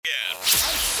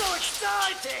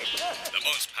excited! The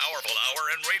most powerful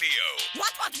hour in radio. What?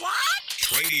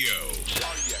 TRADIO.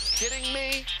 Are you kidding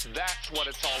me? That's what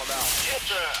it's all about. Yes,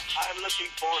 sir. I'm looking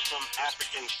for some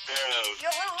African sparrows.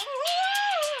 No,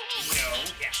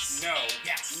 yes, no,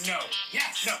 yes, no,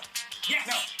 yes, no. Yes,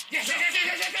 no, yes.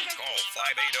 Call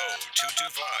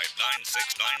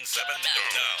 580-225-9697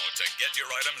 now to get your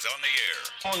items on the air.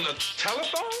 On the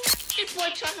telephone? It's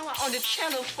what talking about on the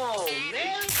telephone,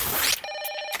 man.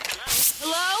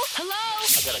 Hello? I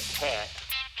got a cat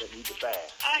that needs a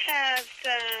bath. I have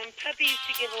some puppies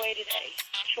to give away today.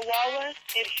 Chihuahua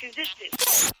and Shih Tzu.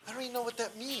 I don't even know what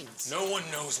that means. No one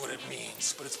knows what it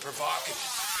means, but it's provocative.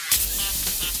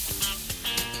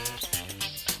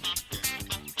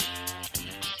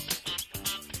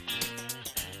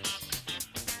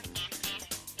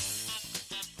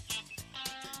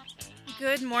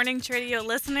 Good morning, TRADIO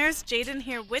listeners. Jaden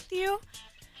here with you.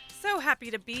 So happy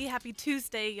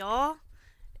Tuesday, y'all.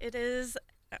 It is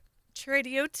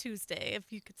TRADIO Tuesday,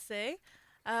 if you could say.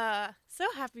 So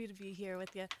happy to be here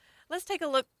with you. Let's take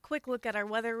a quick look at our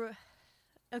weather.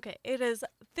 Okay, it is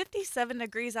 57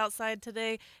 degrees outside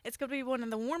today. It's going to be one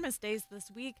of the warmest days this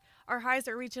week. Our highs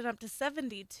are reaching up to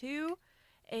 72,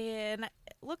 and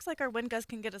it looks like our wind gusts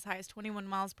can get as high as 21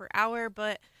 miles per hour,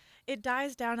 but it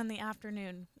dies down in the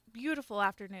afternoon. Beautiful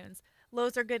afternoons.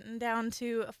 Lows are getting down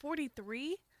to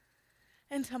 43.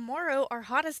 And tomorrow, our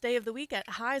hottest day of the week at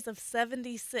highs of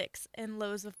 76 and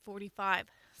lows of 45.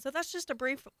 So that's just a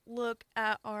brief look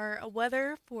at our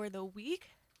weather for the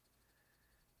week.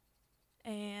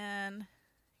 And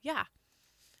yeah.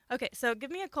 Okay, so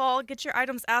give me a call. Get your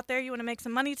items out there. You want to make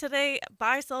some money today?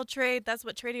 Buy, sell, trade. That's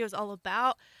what TRADIO is all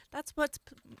about. That's what's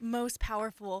most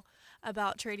powerful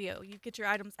about TRADIO. You get your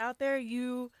items out there.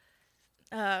 You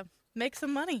make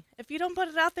some money. If you don't put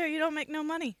it out there, you don't make no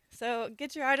money. So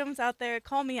get your items out there.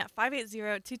 Call me at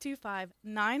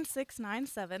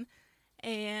 580-225-9697.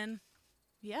 And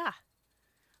yeah.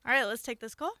 All right, let's take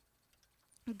this call.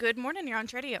 Good morning. You're on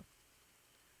TRADIO.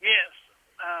 Yes.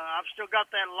 I've still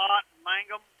got that lot in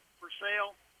Mangum for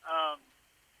sale.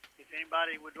 If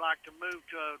anybody would like to move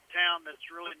to a town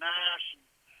that's really nice and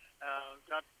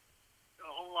got a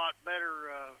whole lot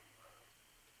better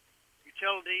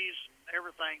utilities and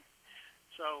everything.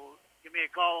 So give me a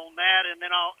call on that, and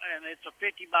then and it's a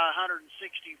 50 by 160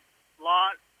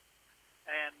 lot,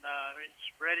 and it's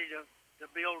ready to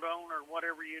build on or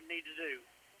whatever you need to do.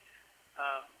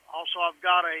 Also, I've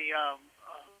got a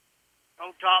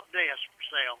no-top desk for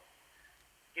sale.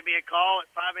 Give me a call at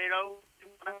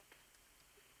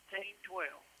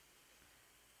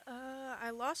 580-219-12.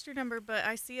 I lost your number, but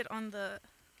I see it on the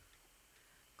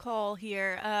call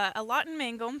here. A lot in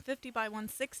Mangum, 50 by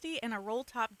 160, and a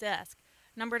roll-top desk.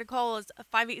 Number to call is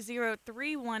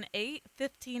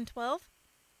 580-318-1512.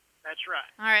 That's right.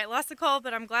 All right, lost the call,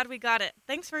 but I'm glad we got it.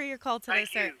 Thanks for your call today, Thank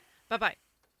sir. you. Bye-bye.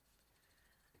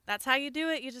 That's how you do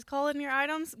it. You just call in your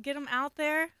items, get them out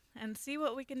there, and see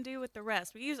what we can do with the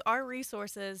rest. We use our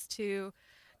resources to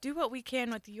do what we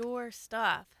can with your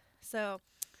stuff. So,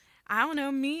 I don't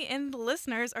know, me and the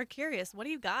listeners are curious. What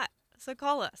do you got? So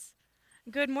call us.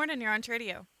 Good morning. You're on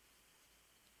TRADIO.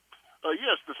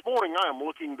 Yes, this morning I am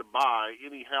looking to buy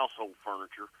any household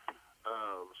furniture.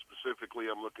 Specifically,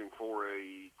 I'm looking for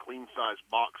a queen-size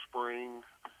box spring,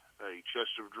 a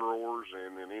chest of drawers,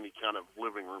 and then any kind of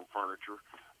living room furniture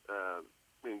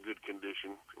in good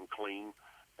condition and clean.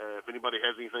 If anybody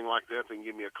has anything like that, they can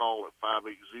give me a call at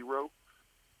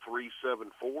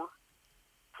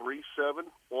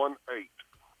 580-374-3718.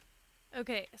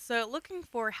 Okay, so looking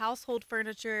for household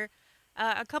furniture,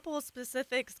 a couple of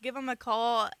specifics, give them a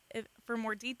call for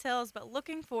more details, but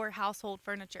looking for household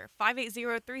furniture,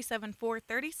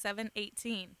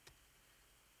 580-374-3718.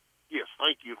 Yes,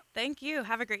 thank you. Thank you.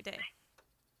 Have a great day.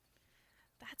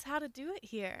 That's how to do it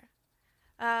here.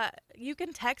 You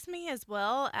can text me as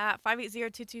well at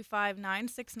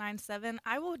 580-225-9697.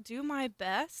 I will do my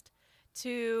best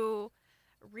to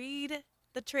read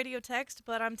the TRADIO text,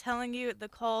 but I'm telling you, the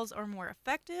calls are more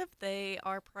effective. They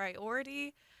are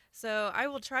priority. So I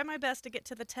will try my best to get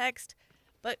to the text,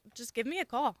 but just give me a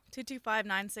call,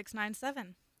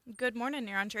 225-9697. Good morning.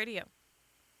 You're on TRADIO.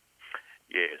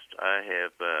 Yes, I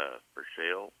have for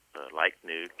sale a like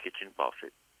new kitchen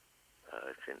faucet.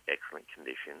 It's in excellent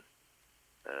condition.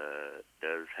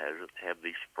 Does have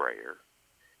the sprayer,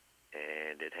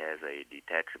 and it has a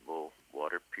detachable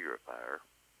water purifier.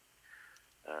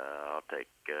 I'll take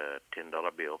a $10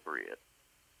 bill for it.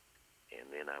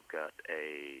 And then I've got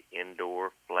a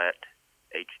indoor flat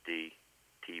HD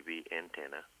TV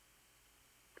antenna.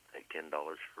 Take $10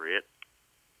 for it.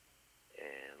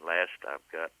 And last, I've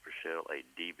got for sale a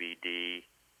DVD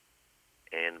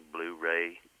and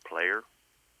Blu-ray player,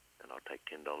 and I'll take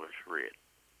 $10 for it.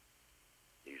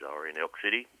 These are in Elk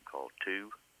City. Call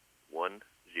 210-1366.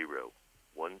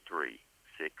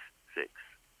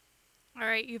 All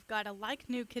right, you've got a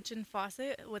like-new kitchen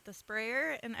faucet with a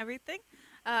sprayer and everything.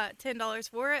 $10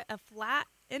 for it. A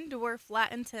indoor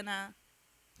flat antenna,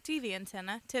 TV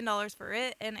antenna, $10 for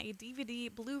it. And a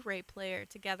DVD Blu-ray player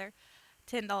together,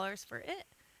 $10 for it.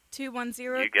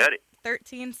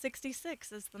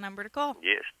 210-1366 is the number to call.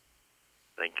 Yes.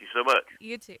 Thank you so much.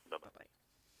 You too. Bye-bye.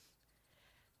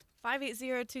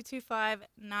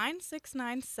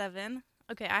 580-225-9697.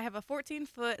 Okay, I have a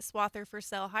 14-foot swather for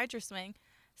sale, hydra swing,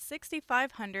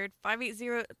 6500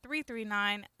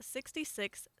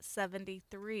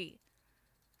 580-339-6673.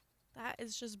 That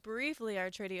is just briefly our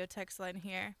TRADIO text line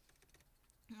here.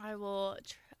 I will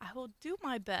do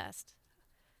my best.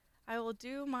 I will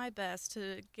do my best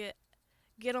to get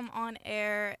them on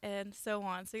air and so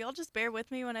on. So y'all just bear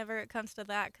with me whenever it comes to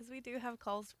that, because we do have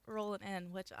calls rolling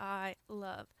in, which I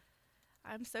love.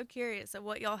 I'm so curious of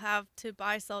what y'all have to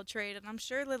buy, sell, trade, and I'm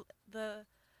sure the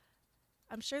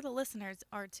listeners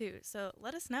are too. So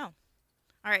let us know.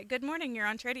 All right, good morning. You're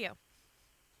on TRADIO.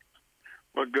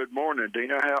 Well, good morning,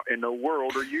 Dina. How in the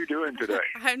world are you doing today?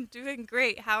 I'm doing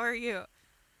great. How are you?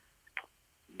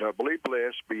 Doubly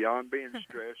blessed, beyond being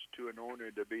stressed, too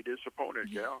anointed to be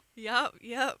disappointed, gal. Yep.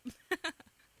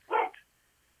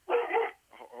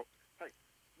 Hey,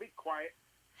 be quiet.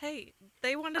 Hey,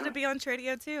 they wanted to be on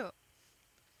TRADIO too.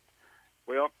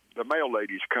 Well, the mail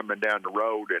lady's coming down the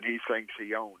road, and he thinks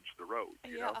he owns the road,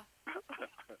 you know?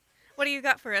 What do you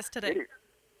got for us today?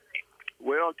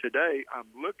 Well, today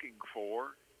I'm looking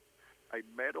for a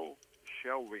metal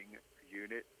shelving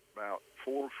unit about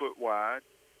 4 foot wide,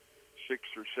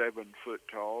 6 or 7 foot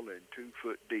tall, and 2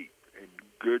 foot deep, in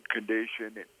good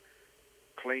condition and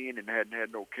clean, and hadn't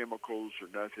had no chemicals or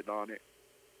nothing on it.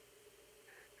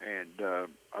 And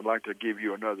I'd like to give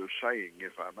you another saying,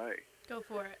 if I may. Go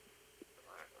for it.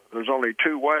 There's only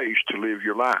 2 ways to live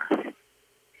your life.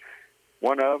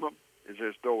 One of them is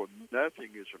as though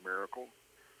nothing is a miracle,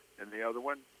 and the other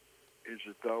one is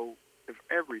as though if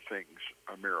everything's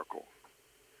a miracle.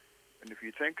 And if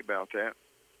you think about that,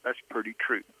 that's pretty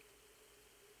true.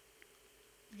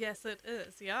 Yes, it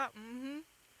is. Yeah. Mm-hmm.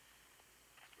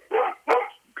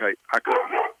 Okay, I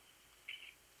couldn't.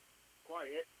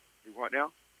 Quiet. You what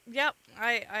now? Yep,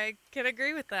 I can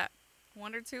agree with that.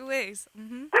 1 or 2 ways.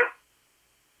 Mm-hmm.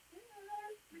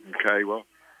 Okay, well,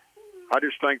 I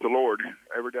just thank the Lord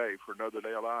every day for another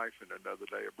day of life and another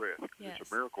day of breath. Yes.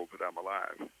 It's a miracle that I'm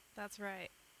alive. That's right.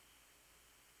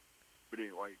 But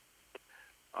anyway,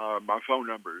 my phone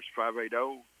number is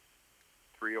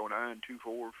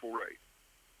 580-309-2448.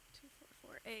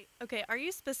 2448. Okay, are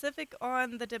you specific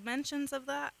on the dimensions of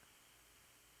that?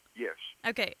 Yes.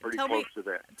 Okay, pretty close to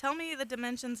that. Tell me the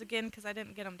dimensions again, because I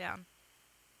didn't get them down.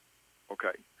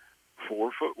 Okay,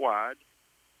 4 foot wide,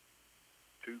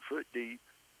 2 foot deep,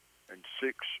 and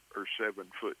 6 or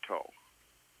 7 foot tall.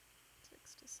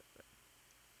 6 to 7.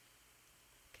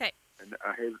 Okay. And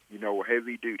I have,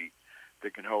 heavy duty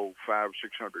that can hold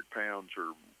 500-600 pounds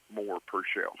or more per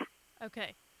shelf.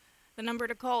 Okay. The number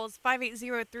to call is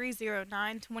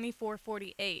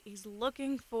 580-309-2448. He's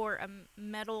looking for a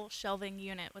metal shelving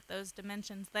unit with those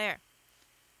dimensions there.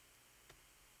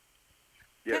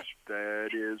 Yes,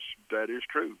 that is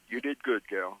true. You did good,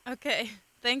 gal. Okay.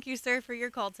 Thank you, sir, for your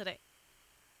call today.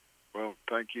 Well,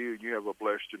 thank you. You have a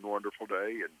blessed and wonderful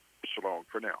day, and so long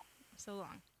for now. So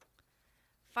long.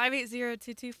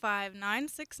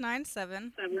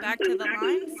 580-225-9697. Back to the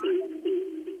lines.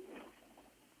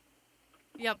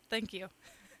 Yep, thank you.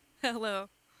 Hello.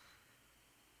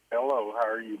 Hello, how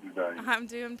are you today? I'm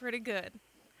doing pretty good.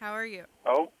 How are you?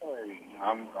 Okay,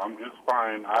 I'm just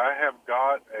fine. I have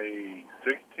got a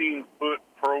 16-foot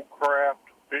ProCraft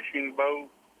fishing boat.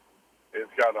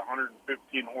 It's got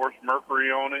 115 horse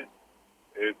Mercury on it.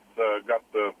 It's got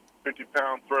the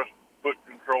 50-pound thrust foot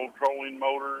control trolling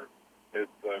motor. It's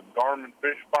Garmin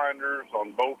fish finders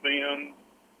on both ends.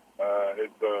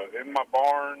 It's in my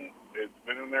barn. It's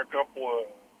been in there for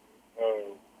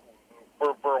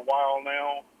a while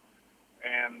now.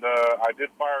 And I did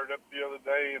fire it up the other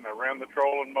day, and I ran the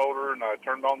trolling motor, and I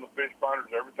turned on the fish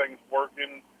finders. Everything's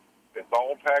working. It's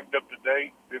all tagged up to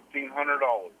date,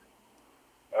 $1,500.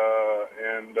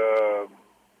 And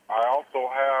I also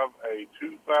have a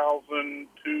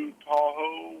 2002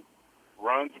 Tahoe,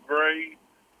 runs gray.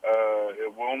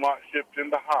 It will not ship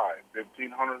into high,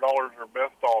 $1,500 or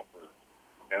best offer.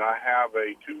 And I have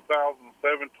a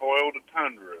 2007 Toyota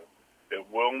Tundra. It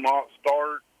will not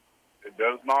start. It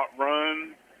does not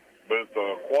run, but it's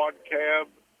a quad cab.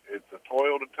 It's a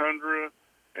Toyota Tundra,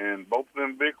 and both of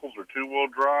them vehicles are two-wheel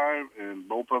drive, and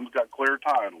both of them's got clear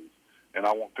titles, and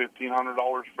I want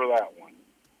 $1,500 for that one.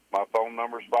 My phone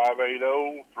number is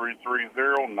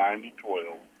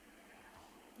 580-330-9012.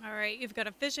 All right, you've got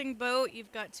a fishing boat,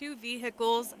 you've got two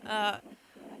vehicles.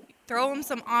 Throw them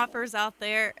some offers out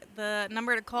there. The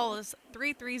number to call is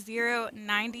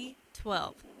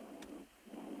 330-9012.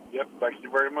 Yep, thank you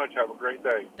very much. Have a great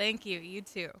day. Thank you. You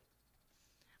too.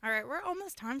 All right, we're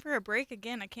almost time for a break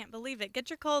again. I can't believe it. Get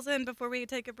your calls in before we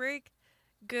take a break.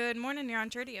 Good morning. You're on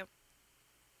TRADIO.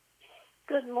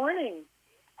 Good morning.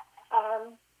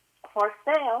 For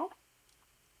sale,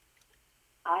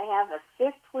 I have a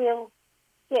fifth-wheel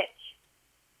hitch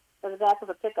for the back of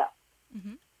a pickup.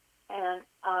 Mm-hmm. And,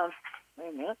 wait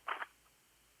a minute.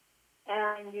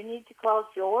 And you need to call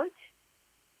George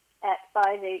at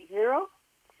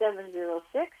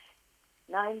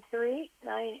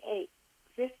 580-706-9398.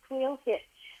 Fifth-wheel hitch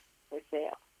for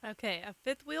sale. Okay, a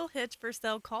fifth-wheel hitch for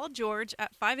sale. Call George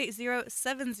at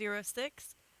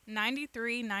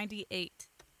 580-706-9398.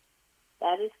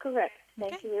 That is correct.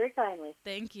 Thank Okay. you very kindly.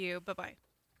 Thank you. Bye-bye.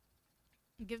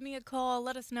 Give me a call.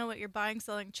 Let us know what you're buying,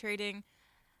 selling, trading.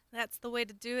 That's the way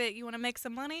to do it. You want to make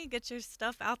some money? Get your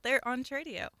stuff out there on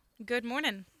TRADIO. Good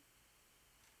morning.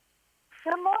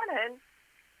 Good morning.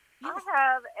 Yes. I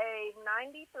have a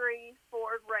 93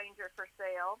 Ford Ranger for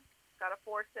sale. Got a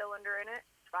 4-cylinder in it,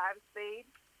 5-speed.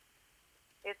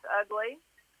 It's ugly,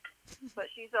 but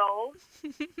she's old.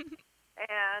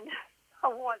 And I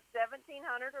want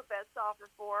 $1,700 or best offer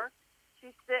for her.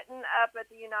 She's sitting up at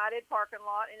the United parking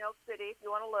lot in Elk City. If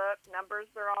you want to look, numbers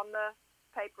are on the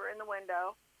paper in the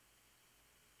window.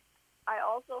 I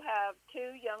also have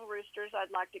 2 young roosters I'd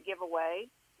like to give away.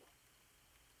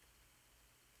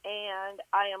 And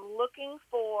I am looking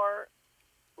for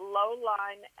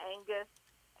lowline Angus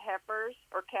heifers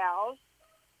or cows,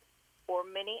 or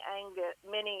mini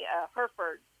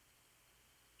Herford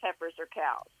heifers or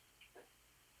cows.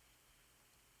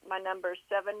 My number is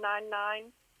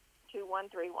 799-2131.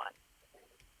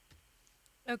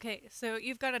 Okay, so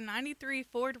you've got a 93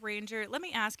 Ford Ranger. Let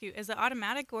me ask you, is it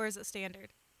automatic or is it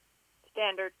standard?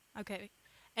 Standard. Okay.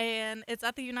 And it's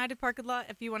at the United parking lot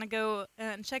if you want to go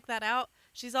and check that out.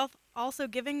 She's also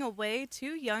giving away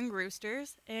 2 young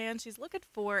roosters, and she's looking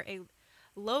for a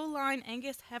low-line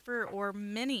Angus heifer or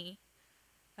mini.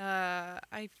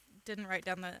 I didn't write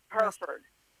down the Herford.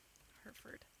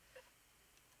 Herford.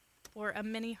 Or a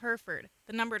mini Herford.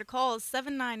 The number to call is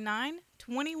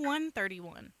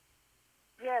 799-2131.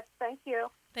 Yes, thank you.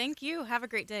 Thank you. Have a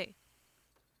great day.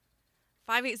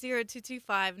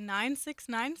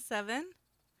 580-225-9697.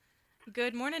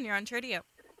 Good morning. You're on TRADIO.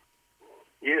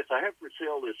 Yes, I have for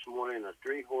sale this morning a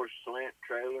 3-horse slant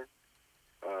trailer.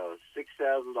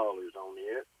 $6,000 on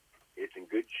it. It's in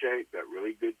good shape. Got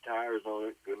really good tires on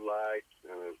it, good lights,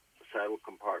 and a saddle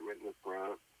compartment in the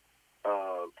front.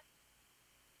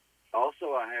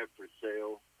 Also, I have for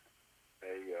sale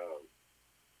a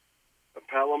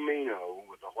palomino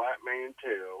with a white man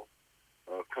tail,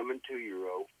 coming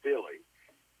 2-year-old filly,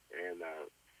 and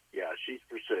she's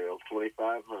for sale,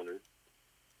 $2,500.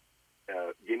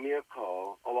 Give me a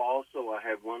call. Oh, also, I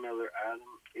have one other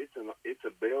item. It's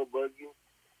a bale buggy,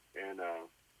 and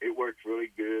it works really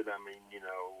good. I mean,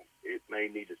 it may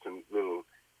need some little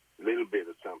bit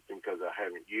of something because I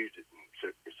haven't used it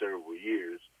for several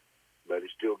years, but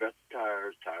it's still got the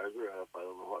tires. Tires are up. I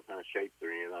don't know what kind of shape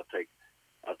they're in. I'll take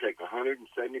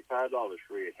 $175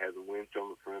 for it. It has a winch on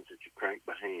the front that you crank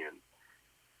by hand.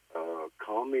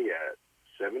 Call me at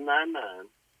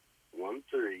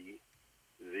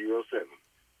 799-1307.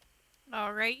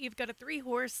 All right. You've got a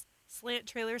 3-horse slant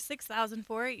trailer, $6,000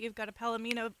 for it. You've got a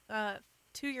palomino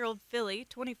 2-year-old filly,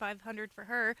 $2,500 for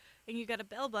her, and you got a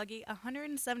bale buggy,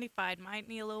 $175. Might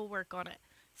need a little work on it.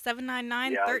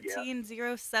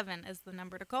 799-1307 is the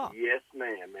number to call. Yes,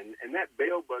 ma'am. And that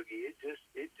bale buggy, it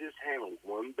just handles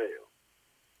one bale.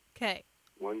 Okay.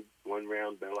 One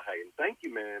round bale of hay. And thank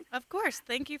you, ma'am. Of course.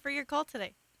 Thank you for your call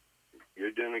today.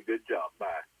 You're doing a good job.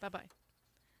 Bye. Bye-bye.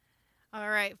 All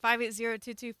right.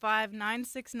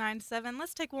 580-225-9697.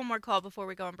 Let's take one more call before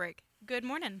we go on break. Good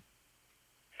morning.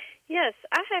 Yes,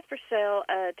 I have for sale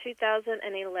a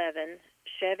 2011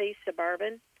 Chevy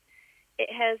Suburban. It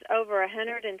has over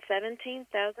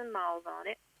 117,000 miles on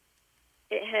it.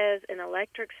 It has an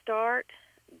electric start,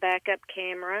 backup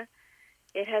camera.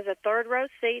 It has a 3rd-row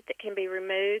seat that can be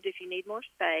removed if you need more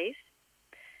space.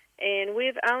 And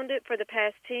we've owned it for the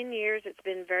past 10 years. It's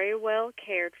been very well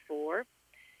cared for.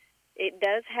 It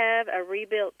does have a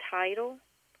rebuilt title.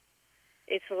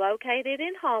 It's located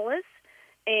in Hollis.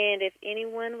 And if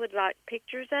anyone would like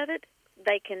pictures of it,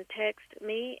 they can text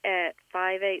me at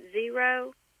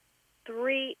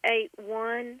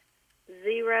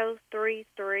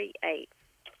 381-0338.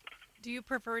 Do you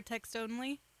prefer text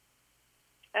only?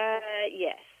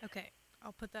 Yes. Okay,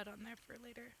 I'll put that on there for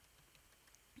later.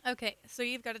 Okay, so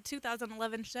you've got a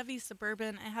 2011 Chevy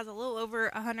Suburban. It has a little over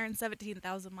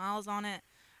 117,000 miles on it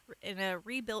in a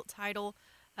rebuilt title.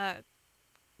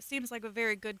 Seems like a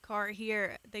very good car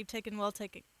here.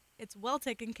 It's well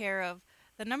taken care of.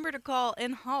 The number to call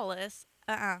in Hollis,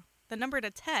 the number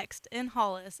to text in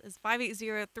Hollis is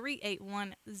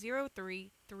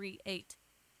 580-381-0338.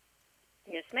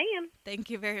 Yes, ma'am. Thank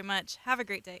you very much. Have a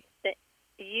great day.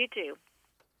 You too.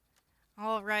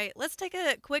 All right, let's take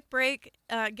a quick break.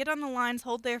 Get on the lines,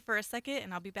 hold there for a second,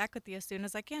 and I'll be back with you as soon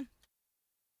as I can.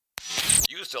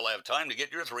 You still have time to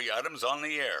get your 3 items on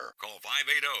the air. Call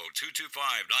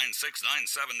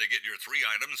 580-225-9697 to get your 3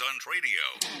 items on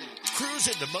TRADIO. Cruise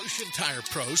into Motion Tire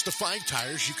Pros to find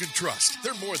tires you can trust.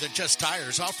 They're more than just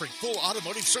tires, offering full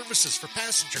automotive services for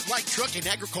passenger, light truck, and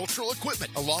agricultural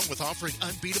equipment. Along with offering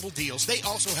unbeatable deals, they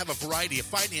also have a variety of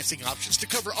financing options to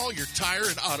cover all your tire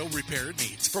and auto repair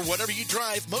needs. For whatever you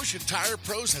drive, Motion Tire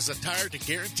Pros has a tire to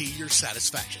guarantee your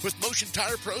satisfaction. With Motion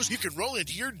Tire Pros, you can roll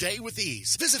into your day with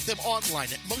ease. Visit them online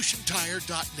at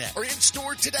motiontire.net or in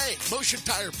store today. Motion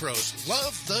Tire Pros,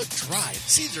 love the drive.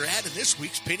 See their ad in this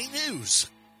week's Penny News.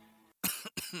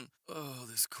 Oh,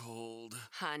 this cold.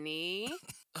 Honey?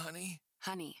 Honey?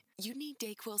 Honey, you need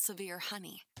DayQuil Severe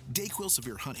Honey. DayQuil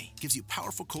Severe Honey gives you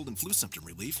powerful cold and flu symptom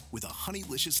relief with a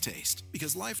honeylicious taste,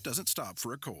 because life doesn't stop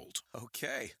for a cold.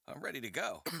 Okay, I'm ready to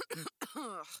go.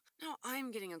 Now I'm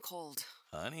getting a cold.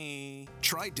 Honey.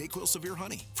 Try DayQuil Severe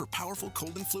Honey for powerful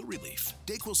cold and flu relief.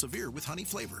 DayQuil Severe with honey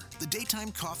flavor. The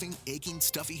daytime coughing, aching,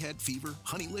 stuffy head, fever,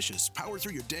 honeylicious, power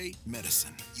through your day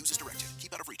medicine. Use as directed.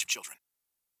 Keep out of reach of children.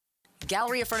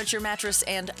 Galleria Furniture, Mattress,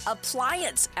 and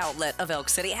Appliance Outlet of Elk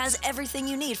City has everything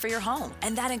you need for your home.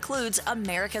 And that includes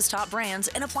America's top brands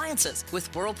in appliances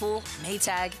with Whirlpool,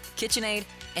 Maytag, KitchenAid,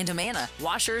 and Amana.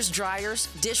 Washers, dryers,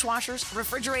 dishwashers,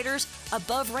 refrigerators,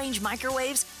 above-range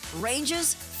microwaves,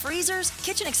 ranges, freezers,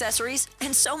 kitchen accessories,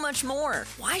 and so much more.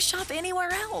 Why shop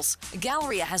anywhere else?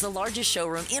 Galleria has the largest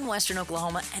showroom in Western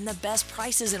Oklahoma and the best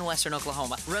prices in Western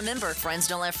Oklahoma. Remember, friends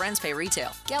don't let friends pay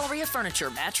retail. Galleria Furniture,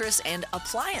 Mattress, and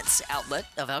Appliance Outlet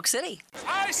of Elk City.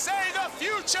 I say the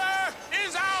future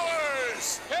is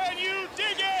ours! Can you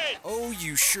dig it? Oh,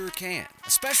 you sure can.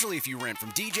 Especially if you rent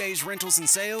from DJ's Rentals and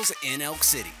Sales in Elk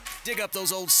City. Dig up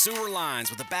those old sewer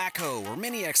lines with a backhoe or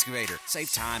mini excavator.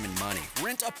 Save time and money.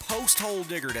 Rent a post hole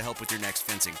digger to help with your next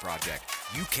fencing project.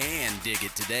 You can dig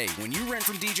it today when you rent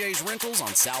from DJ's Rentals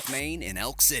on South Main in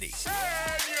Elk City.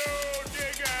 Can you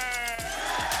dig it? To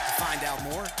find out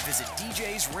more, visit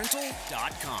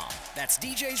djsrental.com. That's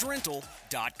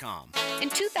djsrental.com. In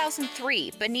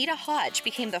 2003, Benita Hodge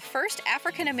became the first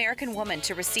African-American woman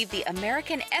to receive the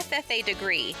American FFA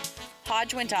degree.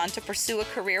 Hodge went on to pursue a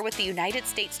career with the United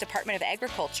States Department of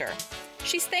Agriculture.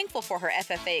 She's thankful for her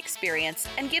FFA experience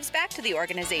and gives back to the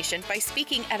organization by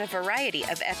speaking at a variety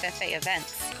of FFA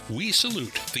events. We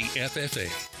salute the FFA.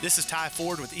 This is Ty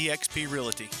Ford with eXp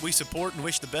Realty. We support and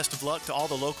wish the best of luck to all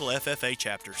the local FFA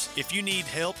chapters. If you need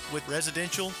help with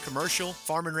residential, commercial,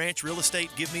 farm and ranch real estate,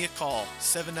 give me a call,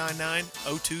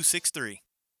 799-0263.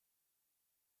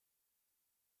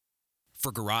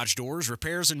 For garage doors,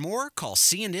 repairs, and more, call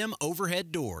C&M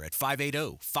Overhead Door at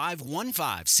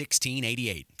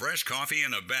 580-515-1688. Fresh coffee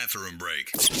and a bathroom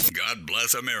break. God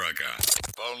bless America.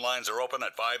 Phone lines are open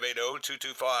at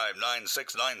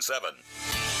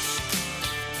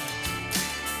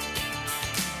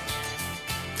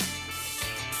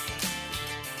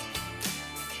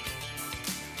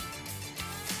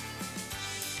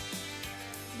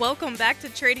Welcome back to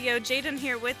Tradio. Jaden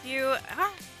here with you.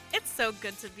 It's so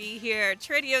good to be here.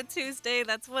 Tradio Tuesday,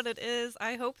 that's what it is.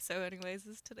 I hope so anyways.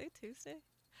 Is today Tuesday?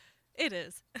 It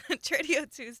is.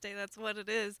 Tradio Tuesday, that's what it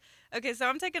is. Okay, so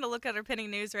I'm taking a look at our penny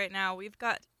news right now. We've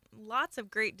got lots of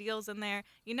great deals in there.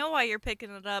 You know why you're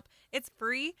picking it up. It's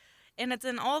free, and it's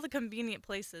in all the convenient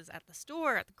places. At the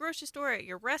store, at the grocery store, at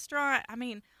your restaurant. I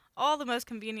mean, all the most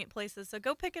convenient places. So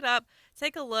go pick it up.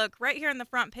 Take a look. Right here on the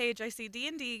front page, I see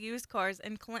D&D used cars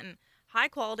in Clinton. High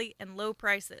quality and low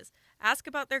prices. Ask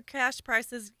about their cash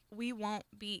prices. We won't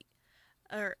be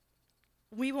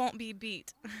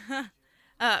beat.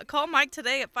 Call Mike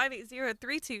today at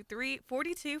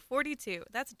 580-323-4242.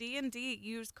 That's D&D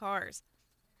Used Cars.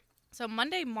 So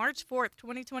Monday, March 4th,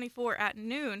 2024 at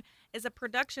noon is a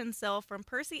production sale from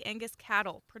Percy Angus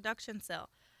Cattle. Production sale.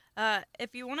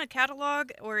 If you want a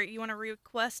catalog or you want to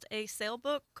request a sale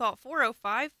book, call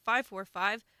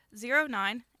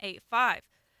 405-545-0985.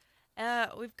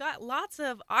 We've got lots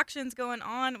of auctions going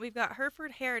on. We've got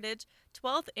Herford Heritage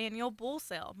 12th Annual Bull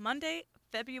Sale, Monday,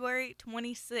 February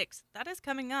 26th. That is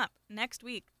coming up next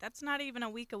week. That's not even a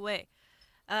week away.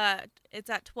 It's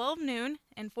at 12 noon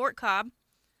in Fort Cobb.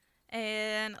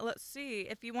 And let's see,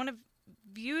 if you want to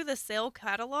view the sale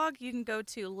catalog, you can go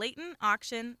to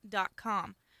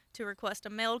laytonauction.com. To request a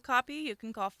mailed copy, you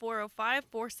can call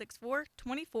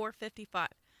 405-464-2455.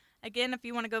 Again, if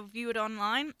you want to go view it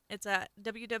online, it's at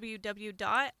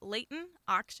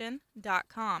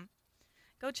www.laytonauction.com.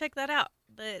 Go check that out.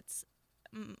 It's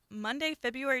Monday,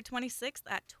 February 26th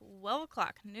at 12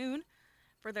 o'clock noon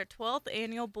for their 12th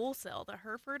annual bull sale, the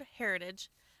Herford Heritage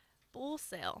Bull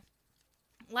Sale.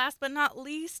 Last but not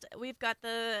least, we've got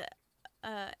the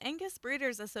Angus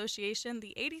Breeders Association,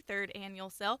 the 83rd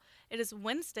annual sale. It is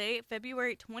Wednesday,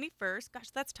 February 21st. Gosh,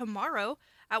 that's tomorrow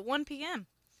at 1 p.m.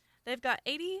 They've got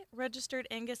 80 registered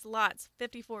Angus lots,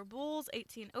 54 bulls,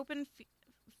 18 open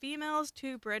females,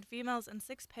 2 bred females, and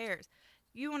 6 pairs.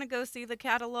 You want to go see the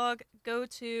catalog, go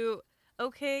to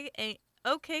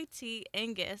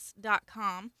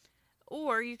okttangus.com,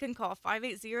 or you can call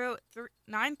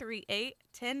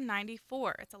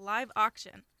 580-938-1094. It's a live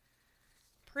auction.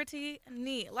 Pretty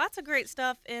neat. Lots of great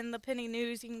stuff in the Penny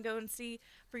News. You can go and see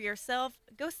for yourself.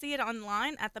 Go see it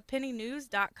online at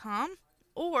thepennynews.com,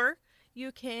 or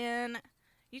you can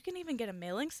even get a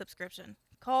mailing subscription.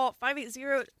 Call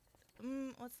 580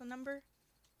 what's the number?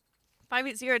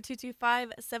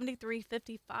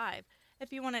 580-225-7355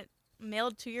 if you want it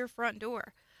mailed to your front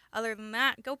door. Other than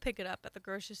that, go pick it up at the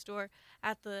grocery store,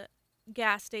 at the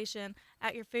gas station,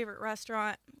 at your favorite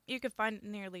restaurant. You can find it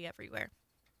nearly everywhere.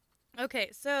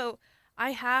 Okay, so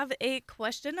I have a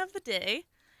question of the day,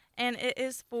 and it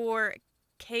is for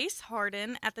Case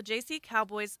Harden at the JC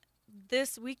Cowboys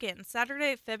this weekend,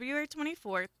 Saturday, February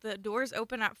 24th. The doors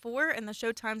open at 4 and the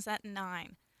show time's at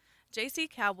 9. JC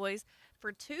Cowboys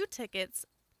for 2 tickets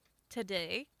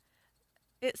today.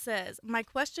 It says, my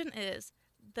question is,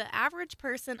 the average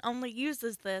person only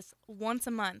uses this once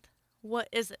a month. What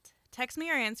is it? Text me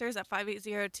your answers at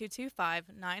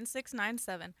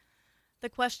 580-225-9697. The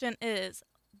question is,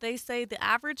 they say the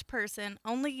average person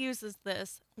only uses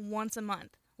this once a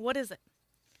month. What is it?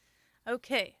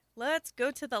 Okay, let's go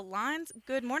to the lines.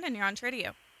 Good morning, you're on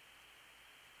TRADIO.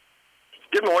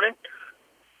 Good morning.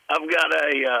 I've got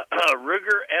a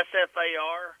Ruger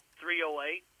SFAR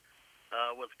 308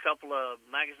 with a couple of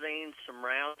magazines, some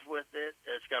rounds with it.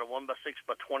 It's got a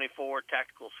 1x6x24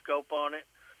 tactical scope on it,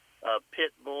 a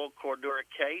pit bull Cordura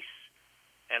case,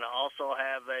 and I also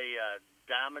have a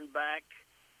Diamondback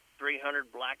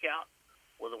 300 blackout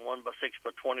with a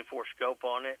 1x6x24 scope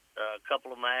on it, a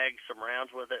couple of mags, some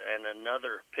rounds with it, and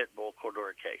another pit bull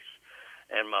Cordura case.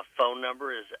 And my phone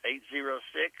number is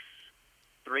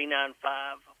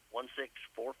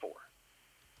 806-395-1644.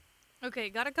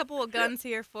 Okay, got a couple of guns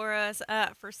here for us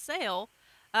for sale.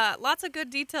 Lots of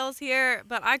good details here,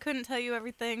 but I couldn't tell you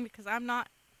everything because I'm not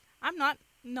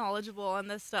knowledgeable on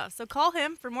this stuff. So call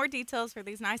him for more details for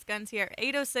these nice guns here.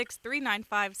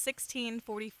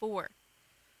 806-395-1644.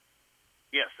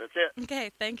 Yes, that's it. Okay,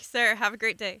 thank you, sir. Have a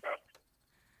great day.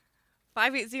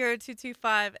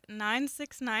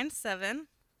 580-225-9697.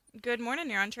 Good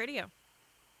morning. You're on TRADIO.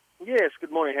 Yes,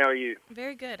 good morning. How are you?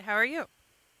 Very good. How are you?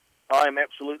 I am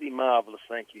absolutely marvelous,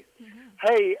 thank you.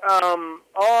 Hey, I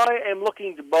am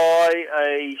looking to buy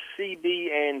a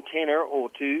CB antenna or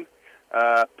two,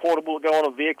 portable to go on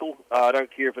a vehicle. I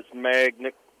don't care if it's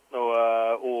magnet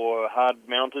or hard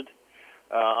mounted.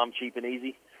 I'm cheap and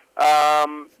easy.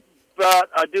 But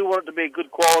I do want it to be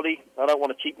good quality. I don't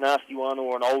want a cheap, nasty one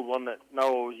or an old one that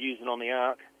Noah was using on the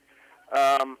Ark.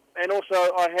 And also,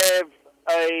 I have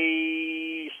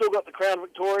still got the Crown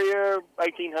Victoria,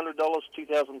 $1,800,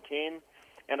 2010,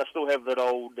 and I still have that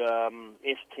old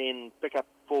S10 pickup,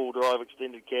 full drive,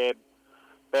 extended cab,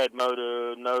 bad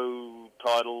motor, no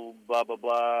title, blah, blah,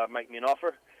 blah, make me an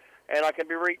offer. And I can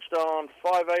be reached on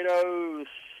 580,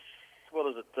 what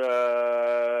is it?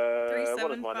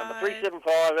 What is my number?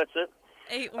 375, that's it.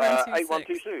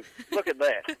 8122. Look at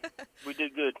that. We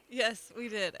did good. Yes, we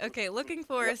did. Okay, looking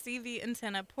for a CV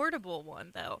antenna portable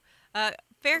one, though.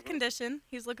 Fair condition.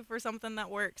 He's looking for something that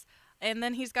works. And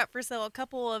then he's got for sale a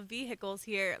couple of vehicles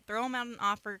here. Throw him out an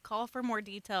offer. Call for more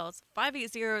details.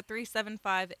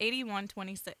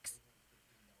 580-375-8126.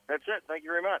 That's it. Thank you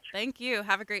very much. Thank you.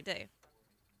 Have a great day.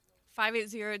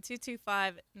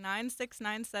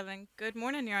 580-225-9697. Good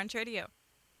morning. You're on TRADIO.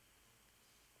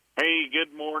 Hey,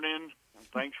 good morning.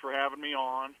 Thanks for having me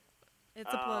on.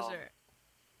 It's a pleasure.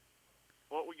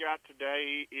 What we got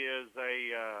today is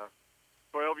a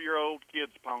 12-year-old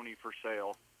kid's pony for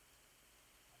sale.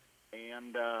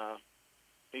 And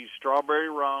He's strawberry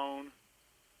roan.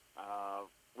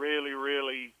 Really,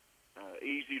 really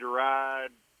easy to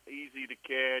ride, easy to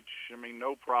catch. I mean,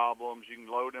 no problems. You can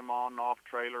load him on and off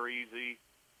trailer easy.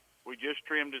 We just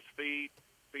trimmed his feet.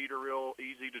 Feet are real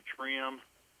easy to trim.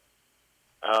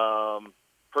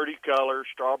 Pretty color,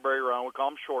 strawberry roan. We call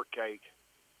him shortcake.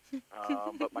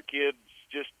 But my kids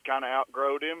just kind of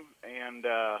outgrowed him, and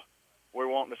we're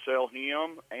wanting to sell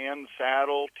him and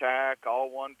saddle, tack, all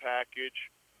one package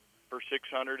for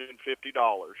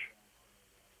 $650.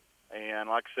 And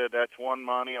like I said, that's one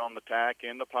money on the tack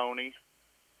and the pony.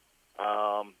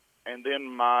 And then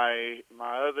my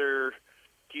other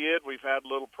kid, we've had a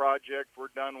little project we're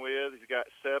done with. He's got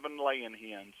 7 laying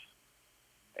hens,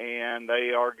 and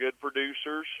they are good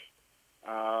producers.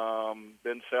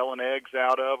 Been selling eggs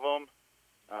out of them,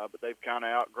 but they've kind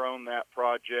of outgrown that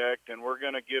project, and we're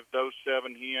going to give those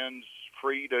 7 hens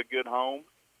free to a good home.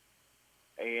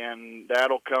 And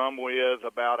that'll come with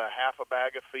about a half a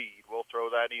bag of feed. We'll throw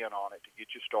that in on it to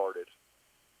get you started.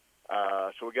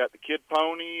 So we got the kid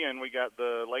pony and we got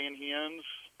the laying hens,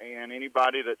 and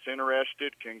anybody that's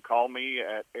interested can call me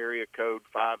at area code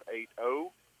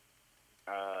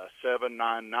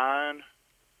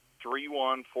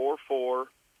 580-799-3144.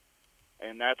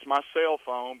 And that's my cell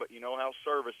phone, but you know how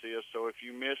service is. So if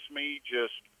you miss me,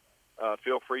 just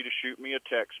feel free to shoot me a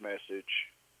text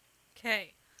message.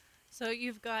 Okay. So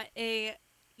you've got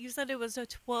you said it was a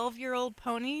 12-year-old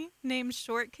pony named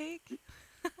Shortcake?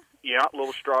 Yeah,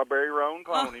 little strawberry roan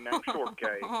pony named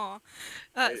Shortcake. And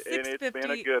it's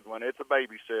been a good one. It's a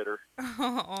babysitter.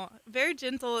 Oh, very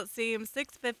gentle, it seems.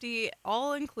 $650,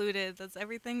 all included. That's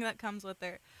everything that comes with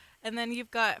her. And then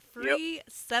you've got free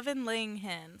 7 laying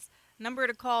hens. Number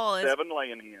to call is 7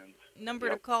 laying hens. Number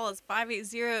to call is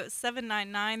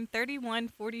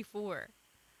 580-799-3144.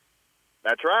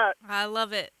 That's right. I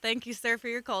love it. Thank you, sir, for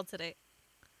your call today.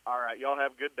 All right. Y'all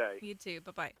have a good day. You too.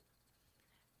 Bye-bye.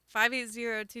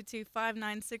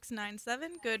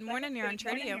 580-225-9697. Good morning. You're on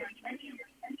TRADIO.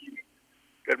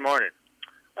 Good morning.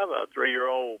 I have a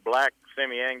 3-year-old black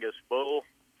semi-Angus bull.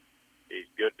 He's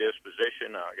good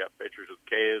disposition. I got pictures of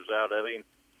calves out of him.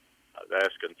 I was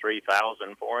asking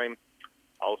 $3,000 for him.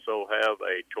 Also have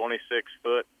a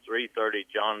 26-foot 330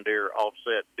 John Deere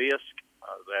offset disc.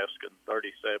 I was asking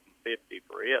 $3,750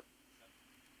 for it.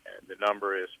 And the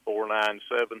number is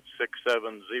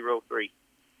 497-6703.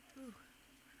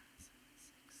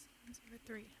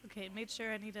 Okay, made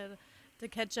sure I needed to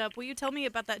catch up. Will you tell me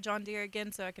about that John Deere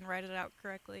again so I can write it out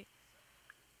correctly?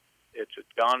 It's a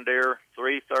John Deere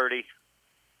 330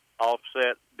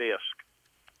 offset disc.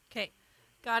 Okay,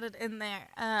 got it in there.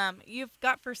 You've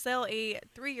got for sale a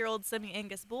 3-year-old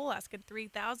semi-Angus bull, asking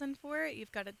 $3,000 for it.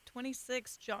 You've got a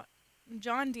 26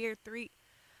 John Deere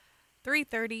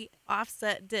 330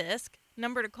 offset disc.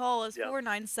 Number to call is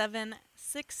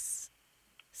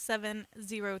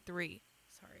 497-6703.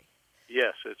 Sorry.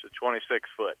 Yes, it's a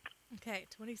 26-foot. Okay,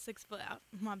 26 foot out.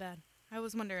 My bad. I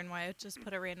was wondering why I just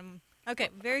put a random. Okay,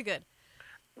 very good.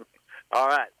 All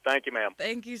right. Thank you, ma'am.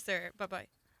 Thank you, sir. Bye-bye.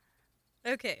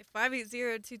 Okay,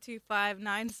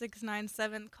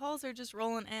 580-225-9697. Calls are just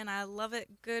rolling in. I love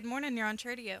it. Good morning. You're on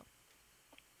TRADIO.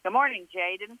 Good morning,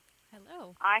 Jaden.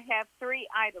 Hello. I have 3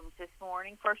 items this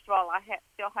morning. First of all, I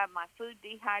still have my food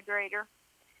dehydrator.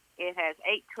 It has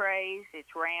 8 trays.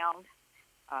 It's round.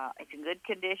 It's in good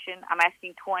condition. I'm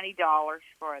asking $20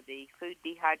 for the food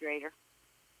dehydrator.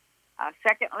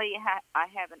 Secondly, I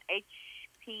have an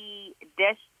HP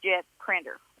DeskJet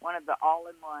printer, one of the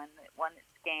all-in-one, one that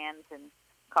scans and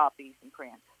copies and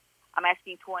prints. I'm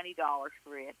asking $20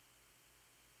 for it.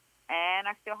 And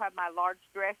I still have my large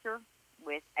dresser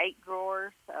with 8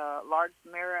 drawers, large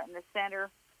mirror in the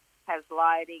center, has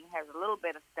lighting, has a little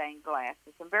bit of stained glass.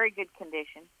 It's in very good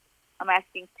condition. I'm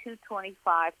asking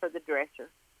 $225 for the dresser.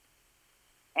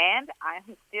 And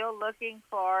I'm still looking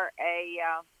for a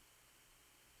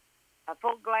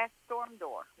full glass storm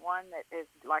door, one that is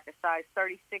like a size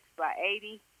 36 by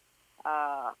 80.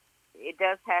 It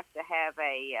does have to have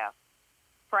a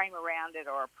frame around it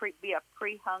or be a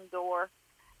pre-hung door,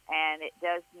 and it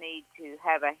does need to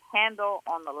have a handle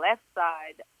on the left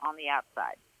side on the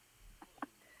outside.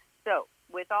 So,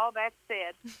 with all that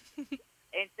said,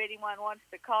 if anyone wants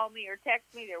to call me or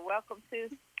text me, they're welcome to.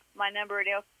 My number in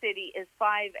Elk City is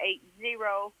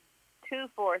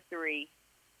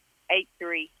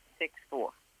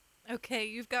 580-243-8364. Okay,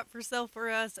 you've got for sale for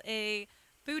us a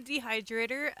food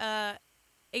dehydrator, a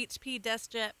HP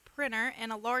DeskJet printer,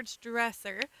 and a large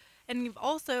dresser. And you've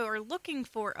also are looking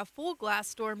for a full glass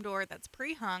storm door that's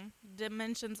pre-hung.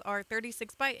 Dimensions are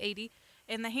 36 by 80,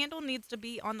 and the handle needs to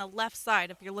be on the left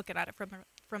side if you're looking at it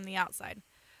from the outside.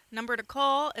 Number to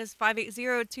call is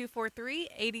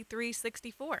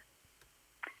 580-243-8364.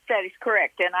 That is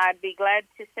correct, and I'd be glad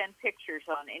to send pictures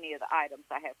on any of the items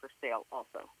I have for sale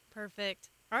also. Perfect.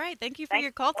 All right, thank you for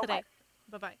your call today.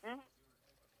 Bye-bye.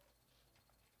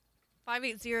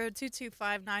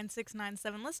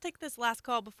 580-225-9697. Let's take this last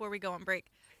call before we go on break.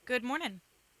 Good morning.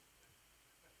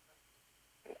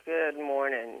 Good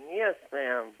morning. Yes,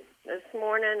 ma'am. This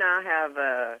morning I have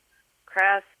a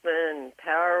Craftsman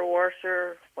power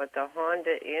washer with a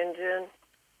Honda engine,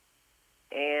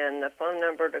 and the phone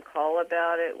number to call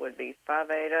about it would be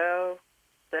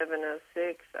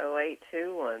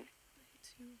 580-706-0821.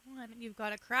 You've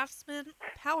got a Craftsman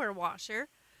power washer.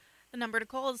 The number to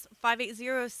call is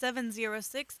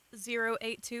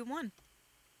 580-706-0821.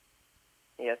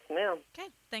 Yes, ma'am. Okay.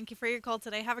 Thank you for your call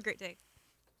today. Have a great day.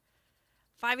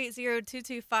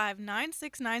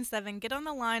 580-225-9697. Get on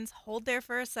the lines, hold there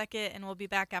for a second, and we'll be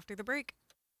back after the break.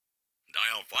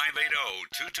 Dial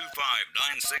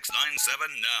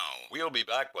 580-225-9697 now. We'll be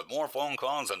back with more phone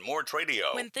calls and more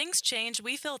Tradio. When things change,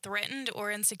 we feel threatened or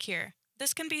insecure.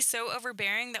 This can be so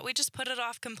overbearing that we just put it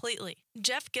off completely.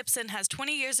 Jeff Gibson has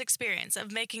 20 years' experience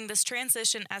of making this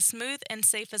transition as smooth and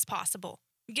safe as possible.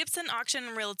 Gibson Auction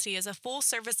and Realty is a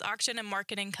full-service auction and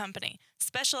marketing company,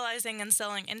 specializing in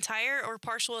selling entire or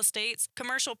partial estates,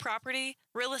 commercial property,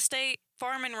 real estate,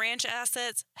 farm and ranch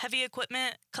assets, heavy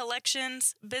equipment,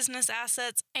 collections, business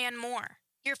assets, and more.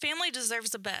 Your family deserves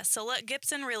the best, so let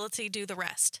Gibson Realty do the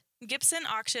rest.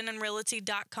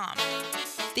 GibsonAuctionandRealty.com.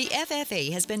 The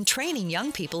FFA has been training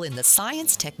young people in the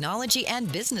science, technology,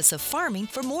 and business of farming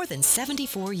for more than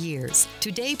 74 years.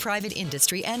 Today, private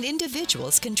industry and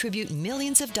individuals contribute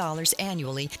millions of dollars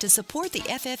annually to support the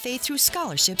FFA through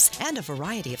scholarships and a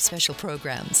variety of special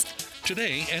programs.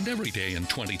 Today and every day in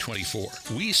 2024,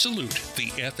 we salute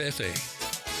the FFA.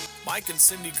 Mike and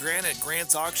Cindy Grant at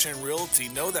Grant's Auction and Realty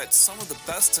know that some of the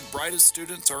best and brightest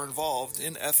students are involved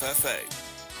in FFA.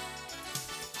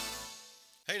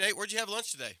 Hey, Nate, where'd you have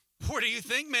lunch today? What do you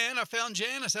think, man? I found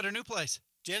Janice at her new place.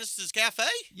 Janice's Cafe?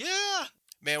 Yeah.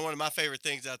 Man, one of my favorite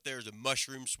things out there is a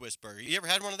mushroom Swiss burger. You ever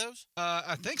had one of those?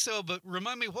 I think so, but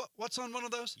remind me, what's on one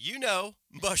of those? You know,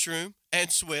 mushroom and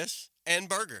Swiss and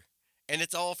burger. And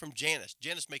it's all from Janice.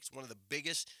 Janice makes one of the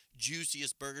biggest,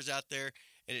 juiciest burgers out there.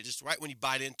 And it just, right when you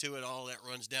bite into it, all that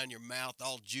runs down your mouth,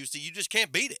 all juicy. You just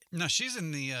can't beat it. Now, she's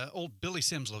in the old Billy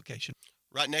Sims location.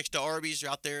 Right next to Arby's,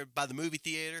 out there by the movie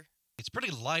theater. It's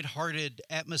pretty lighthearted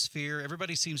atmosphere.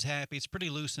 Everybody seems happy. It's pretty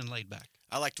loose and laid back.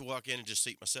 I like to walk in and just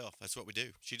seat myself. That's what we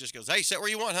do. She just goes, hey, sit where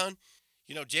you want, hon.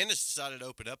 You know, Janice decided to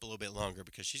open up a little bit longer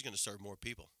because she's going to serve more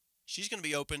people. She's going to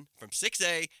be open from 6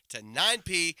 A to 9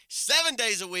 P, 7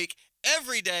 days a week,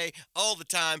 every day, all the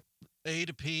time. A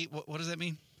to P, what does that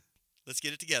mean? Let's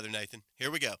get it together, Nathan. Here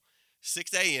we go.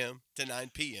 6 a.m. to 9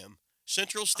 p.m.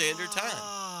 Central Standard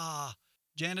Time.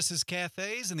 Janice's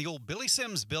Cafes in the old Billy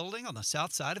Sims building on the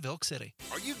south side of Elk City.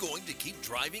 Are you going to keep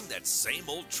driving that same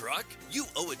old truck? You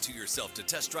owe it to yourself to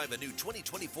test drive a new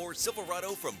 2024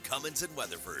 Silverado from Cummins and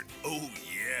Weatherford. Oh,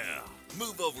 yeah.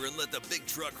 Move over and let the big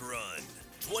truck run.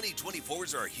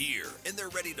 2024s are here, and they're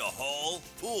ready to haul,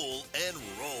 pull, and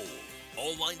roll.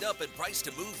 All lined up and priced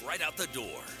to move right out the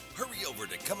door. Hurry over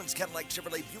to Cummins Cadillac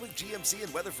Chevrolet Buick GMC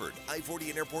in Weatherford, I-40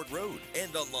 and Airport Road,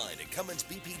 and online at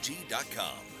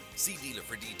CumminsBPG.com. See dealer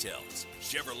for details.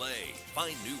 Chevrolet,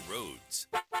 find new roads.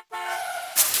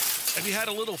 Have you had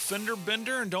a little fender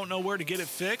bender and don't know where to get it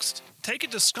fixed? Take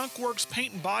it to Skunk Works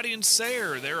Paint and Body in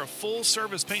Sayre. They're a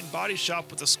full-service paint and body shop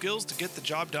with the skills to get the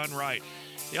job done right.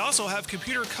 They also have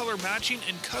computer color matching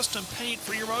and custom paint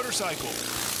for your motorcycle.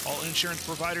 All insurance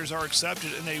providers are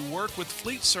accepted and they work with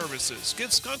fleet services.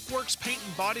 Give Skunk Works Paint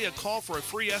and Body a call for a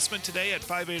free estimate today at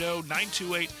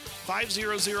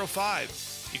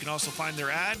 580-928-5005. You can also find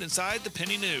their ad inside the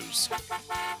Penny News.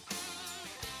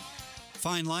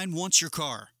 Fine Line wants your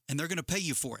car, and they're going to pay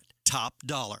you for it. Top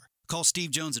dollar. Call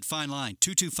Steve Jones at Fine Line,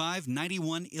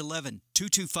 225-9111.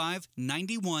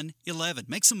 225-9111.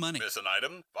 Make some money. Miss an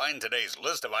item? Find today's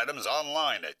list of items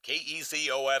online at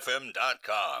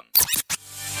KECOFM.com.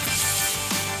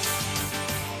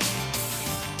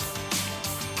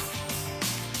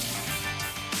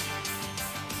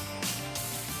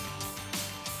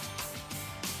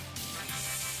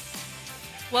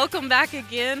 Welcome back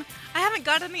again. I haven't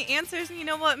got any answers, and you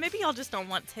know what? Maybe y'all just don't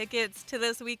want tickets to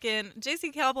this weekend.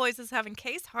 JC Cowboys is having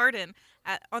Case Harden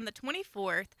on the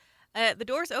 24th. The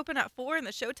doors open at 4 and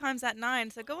the show time's at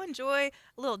 9, so go enjoy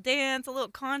a little dance, a little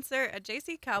concert at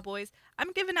JC Cowboys.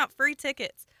 I'm giving out free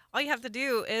tickets. All you have to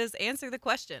do is answer the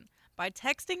question by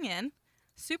texting in.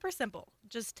 Super simple.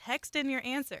 Just text in your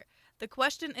answer. The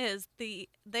question is, they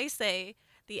say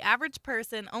The average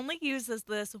person only uses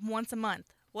this once a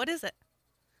month. What is it?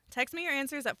 Text me your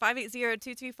answers at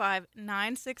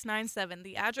 580-225-9697.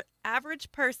 The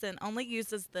average person only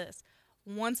uses this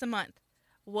once a month.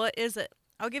 What is it?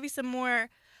 I'll give you some,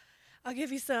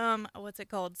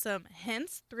 some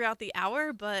hints throughout the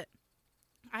hour, but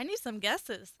I need some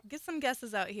guesses. Get some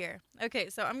guesses out here. Okay,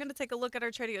 so I'm going to take a look at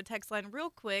our TRADIO text line real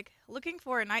quick, looking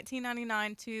for a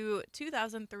 1999 to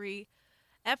 2003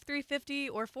 F350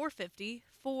 or 450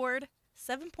 Ford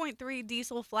 7.3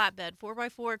 diesel flatbed,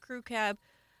 4x4 crew cab,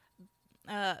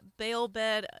 bale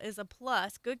bed is a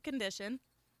plus, good condition.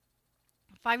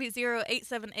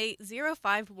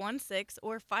 580-878-0516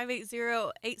 or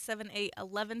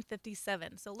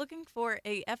 580-878-1157. So looking for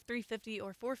a F350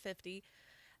 or 450.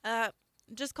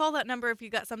 Just call that number if you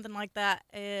got something like that,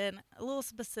 and a little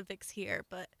specifics here.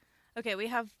 But okay, we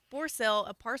have Forsale,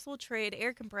 a parcel trade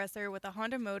air compressor with a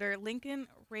Honda motor, Lincoln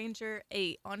Ranger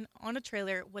 8 on a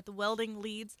trailer with welding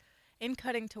leads and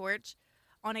cutting torch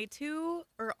on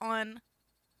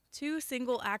two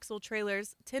single axle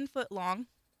trailers 10 foot long.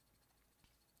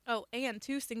 Oh, and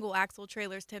two single axle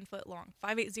trailers 10 foot long.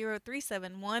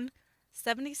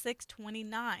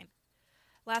 580-371-7629.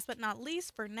 Last but not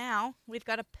least, for now, we've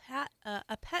got a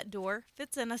pet door.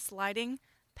 Fits in a sliding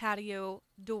patio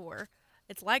door.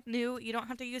 It's like new. You don't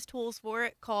have to use tools for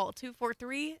it. Call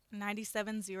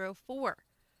 243-9704.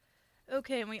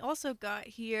 Okay, and we also got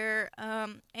here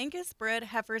Angus bred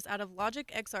heifers out of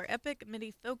Logic XR Epic,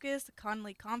 Mini Focus,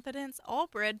 Conley Confidence, all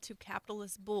bred to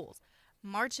capitalist bulls.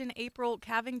 March and April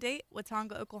calving date,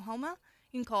 Watonga, Oklahoma.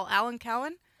 You can call Alan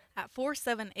Cowan at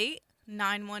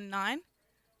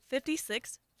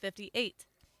 478-919-5658.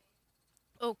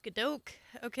 Okie doke.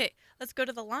 Okay, let's go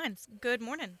to the lines. Good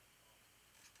morning.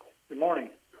 Good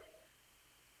morning.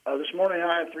 This morning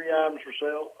I have 3 items for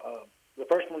sale. The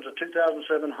first one's a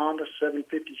 2007 Honda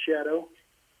 750 Shadow.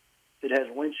 It has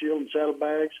windshield and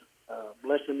saddlebags,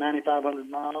 less than 9,500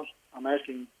 miles. I'm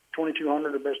asking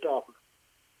 $2,200 the best offer.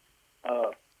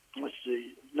 Let's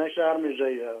see. Next item is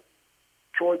a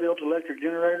Troy-built electric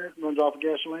generator. Runs off of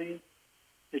gasoline.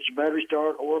 It's a battery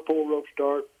start or a pull rope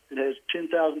start. It has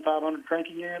 10,500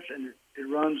 cranking amps, and it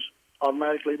runs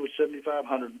automatically with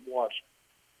 7,500 watts.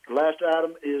 The last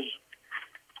item is,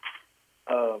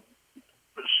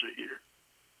 let's see here,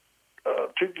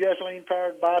 2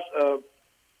 gasoline-powered bicycles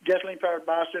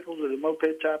with a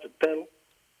moped type of pedal.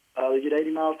 They get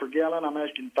 80 miles per gallon. I'm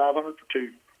asking $500 for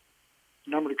 2.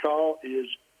 The number to call is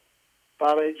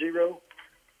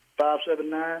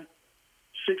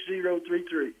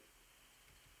 580-579-6033.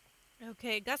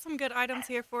 Okay, got some good items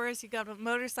here for us. You got a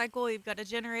motorcycle, you've got a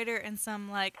generator, and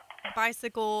some like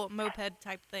bicycle, moped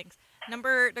type things.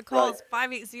 Number to call is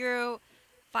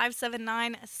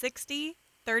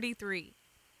 580-579-6033.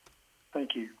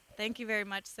 Thank you. Thank you very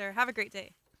much, sir. Have a great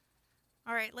day.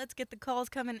 All right, let's get the calls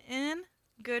coming in.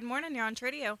 Good morning. You're on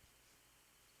TRADIO.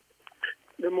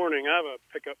 Good morning. I have a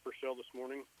pickup for sale this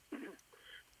morning.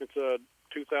 It's a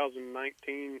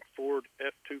 2019 Ford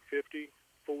F350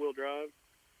 four-wheel drive.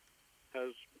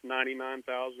 Has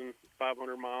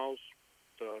 99,500 miles.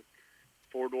 It's a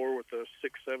 4-door with a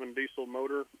 6.7 diesel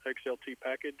motor, XLT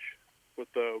package with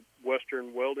the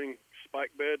Western welding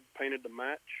spike bed painted to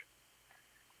match.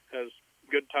 Has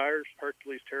good tires,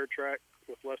 Hercules TerraTrack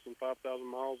with less than 5,000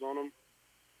 miles on them.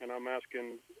 And I'm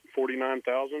asking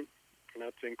 $49,000, and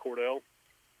that's in Cordell.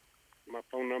 My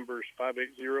phone number is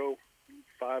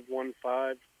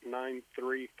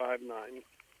 580-515-9359.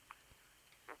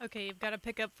 Okay, you've got a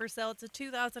pickup for sale. It's a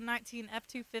 2019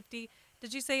 F250.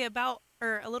 Did you say about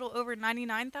or a little over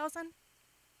 99,000?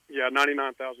 Yeah,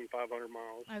 99,500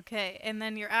 miles. Okay, and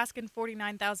then you're asking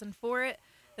 $49,000 for it.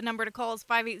 The number to call is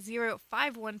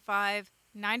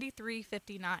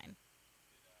 580-515-9359.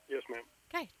 Yes, ma'am.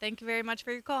 Okay, thank you very much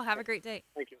for your call. Have a great day.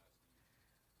 Thank you.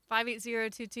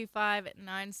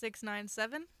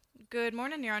 580-225-9697. Good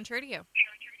morning. You're on TRADIO.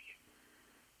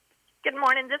 Good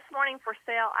morning. This morning for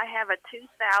sale, I have a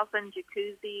 2000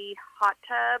 jacuzzi hot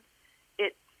tub.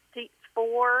 It seats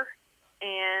 4,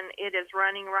 and it is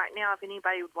running right now. If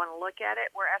anybody would want to look at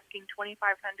it, we're asking $2,500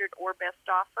 or best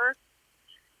offer.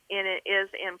 And it is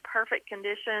in perfect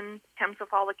condition. Comes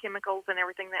with all the chemicals and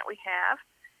everything that we have.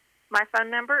 My phone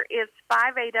number is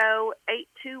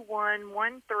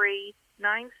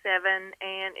 580-821-1397,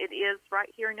 and it is right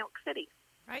here in Elk City.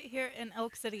 Right here in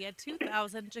Elk City, a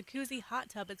 2000 jacuzzi hot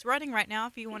tub. It's running right now.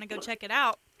 If you want to go check it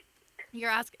out, they're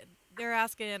asking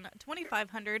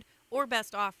 $2,500 or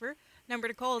best offer. Number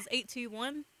to call is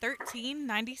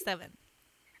 821-1397.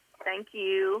 Thank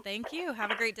you. Thank you.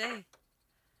 Have a great day.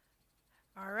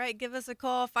 All right, give us a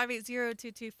call,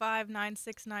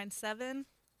 580-225-9697.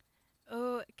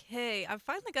 Okay, I've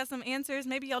finally got some answers.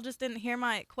 Maybe y'all just didn't hear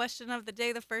my question of the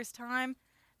day the first time.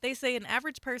 They say an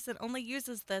average person only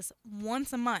uses this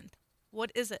once a month.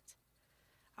 What is it?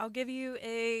 I'll give you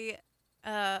a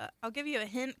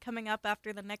hint coming up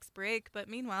after the next break, but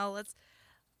meanwhile,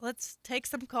 let's take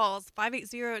some calls.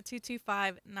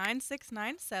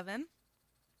 580-225-9697.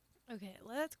 Okay,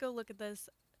 let's go look at this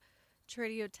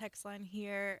TRADIO text line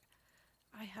here.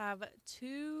 I have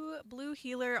 2 Blue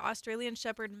Heeler Australian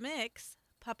Shepherd mix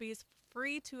puppies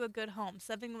free to a good home,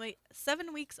 7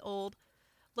 weeks old,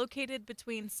 located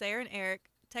between Sarah and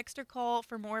Eric. Text or call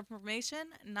for more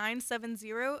information,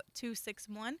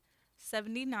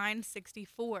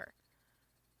 970-261-7964.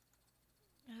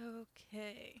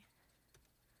 Okay.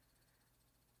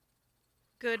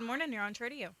 Good morning, you're on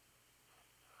TRADIO.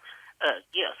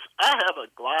 Yes, I have a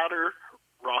glider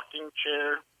rocking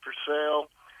chair for sale.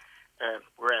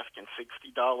 We're asking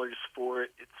 $60 for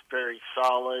it. It's very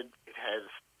solid. It has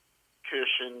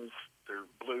cushions. They're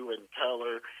blue in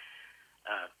color.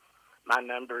 My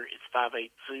number is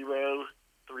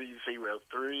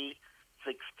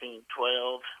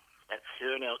 580-303-1612. That's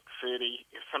here in Elk City.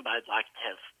 If somebody'd like to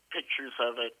have pictures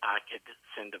of it, I could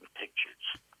send them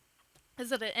pictures.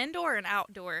 Is it an indoor or an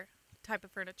outdoor type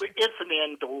of furniture? It's an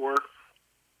indoor.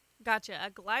 Gotcha. A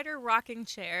glider rocking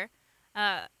chair.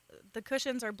 The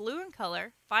cushions are blue in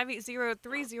color.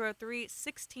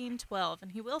 580-303-1612.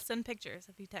 And he will send pictures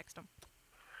if you text him.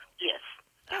 Yes.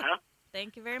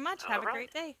 Thank you very much. Have a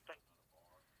great day.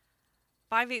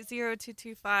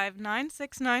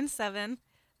 580-225-9697.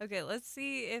 Okay, let's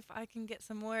see if I can get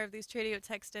some more of these TRADIO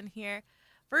text in here.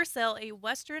 Forsale, a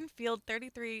Western Field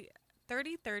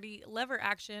 3030 lever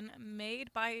action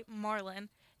made by Marlin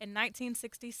in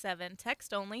 1967.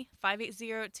 Text only,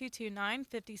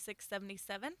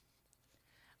 580-229-5677.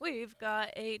 We've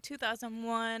got a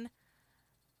 2001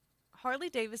 Harley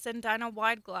Davidson Dyna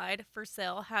Wide Glide for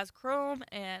sale. Has chrome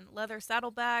and leather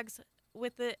saddlebags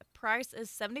with it. Price is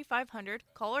 $7,500.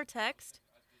 Call or text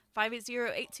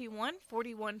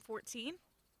 580-821-4114.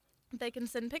 They can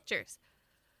send pictures.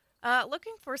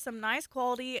 Looking for some nice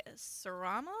quality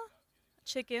Serama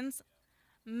chickens,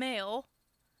 male.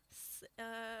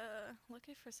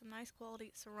 Looking for some nice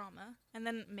quality Serama. And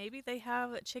then maybe they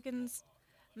have chickens,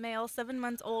 male, 7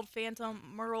 months old, Phantom,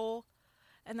 Merle.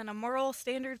 And then a Merle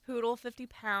Standard Poodle, 50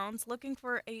 pounds. Looking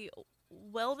for a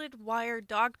welded wire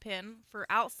dog pen for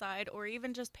outside or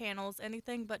even just panels,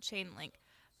 anything but chain link.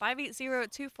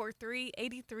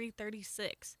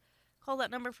 580-243-8336. Call that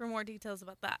number for more details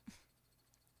about that.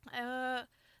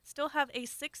 Still have a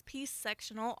 6-piece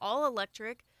sectional, all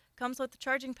electric. Comes with the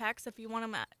charging packs if you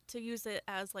want them to use it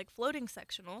as like floating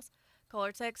sectionals. Call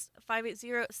or text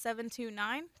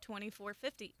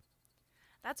 580-729-2450.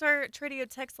 That's our TRADIO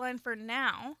text line for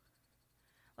now.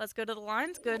 Let's go to the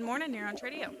lines. Good morning. You're on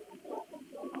TRADIO.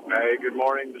 Hey, good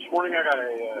morning. This morning I got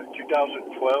a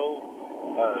 2012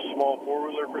 small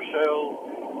four-wheeler for sale.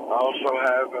 I also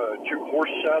have 2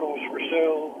 horse saddles for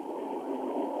sale.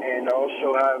 And I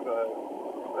also have a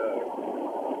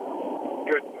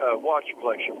good watch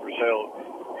collection for sale.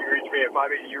 You can reach me at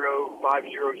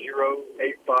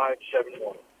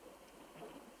 580-500-8571.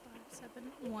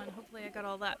 571. Hopefully I got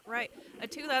all that right. A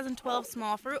 2012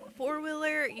 small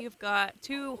four-wheeler. You've got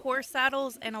 2 horse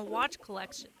saddles and a watch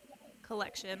collection.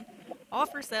 All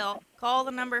for sale. Call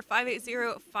the number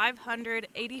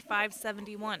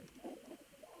 580-500-8571.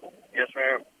 Yes,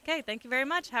 ma'am. Okay, thank you very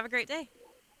much. Have a great day.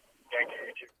 Thank you.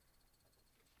 You too.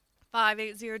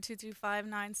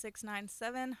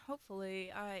 580-225-9697.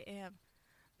 Hopefully I am.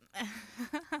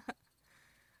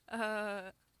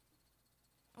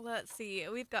 Let's see.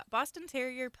 We've got Boston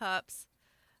Terrier pups.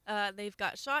 They've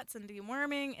got shots and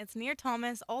deworming. It's near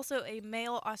Thomas. Also a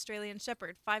male Australian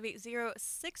Shepherd.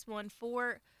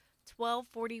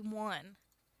 580-614-1241.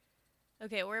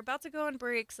 Okay, we're about to go on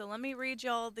break, so let me read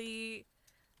y'all the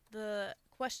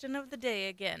question of the day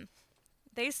again.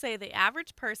 They say the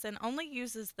average person only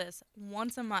uses this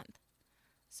once a month.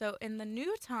 So in the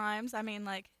new times,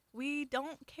 we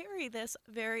don't carry this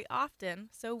very often,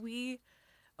 so we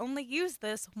only use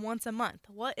this once a month.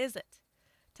 What is it?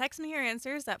 Text me your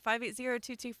answers at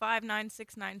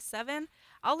 580-225-9697.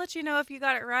 I'll let you know if you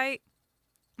got it right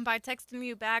by texting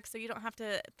you back so you don't have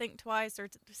to think twice or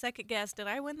second guess, did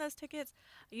I win those tickets?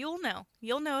 You'll know.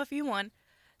 You'll know if you won.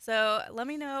 So let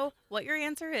me know what your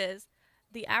answer is.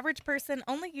 The average person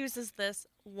only uses this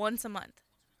once a month.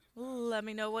 Let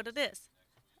me know what it is.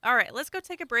 All right, let's go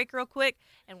take a break real quick,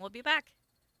 and we'll be back.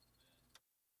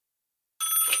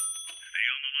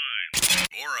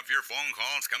 More of your phone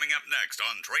calls coming up next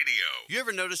on TRADIO. You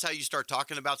ever notice how you start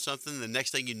talking about something, the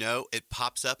next thing you know, it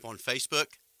pops up on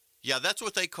Facebook? Yeah, that's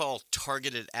what they call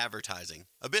targeted advertising.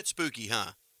 A bit spooky,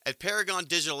 huh? At Paragon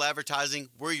Digital Advertising,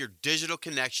 we're your digital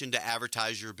connection to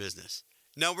advertise your business.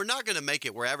 No, we're not going to make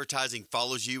it where advertising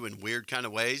follows you in weird kind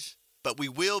of ways, but we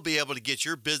will be able to get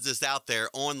your business out there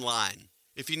online.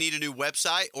 If you need a new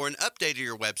website or an update of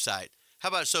your website, how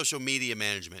about social media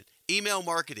management, email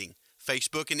marketing,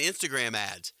 Facebook and Instagram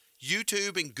ads,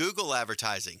 YouTube and Google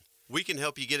advertising? We can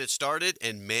help you get it started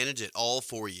and manage it all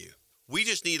for you. We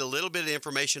just need a little bit of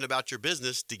information about your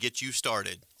business to get you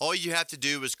started. All you have to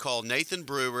do is call Nathan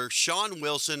Brewer, Sean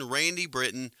Wilson, Randy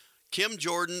Britton, Kim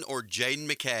Jordan, or Jaden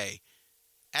McKay.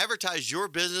 Advertise your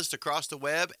business across the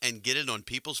web and get it on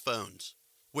people's phones.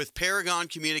 With Paragon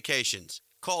Communications,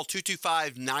 call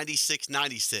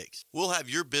 225-9696. We'll have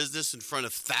your business in front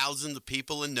of thousands of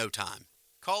people in no time.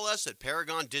 Call us at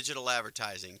Paragon Digital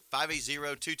Advertising,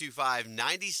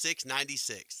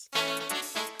 580-225-9696.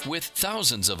 With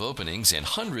thousands of openings and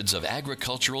hundreds of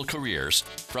agricultural careers,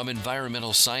 from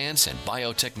environmental science and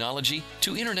biotechnology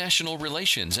to international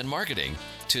relations and marketing,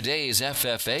 today's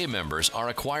FFA members are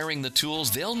acquiring the tools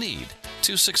they'll need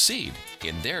to succeed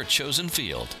in their chosen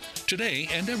field. Today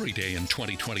and every day in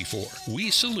 2024, we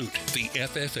salute the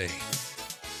FFA.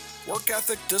 Work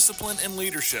ethic, discipline, and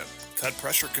leadership. Cut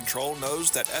Pressure Control knows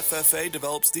that FFA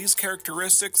develops these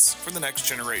characteristics for the next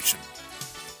generation.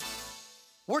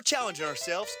 We're challenging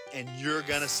ourselves, and you're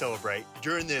going to celebrate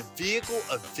during the vehicle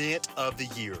event of the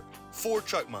year, Ford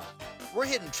Truck Month. We're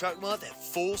hitting Truck Month at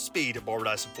full speed at Barbara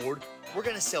Dyson Ford. We're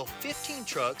going to sell 15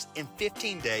 trucks in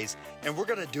 15 days, and we're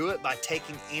going to do it by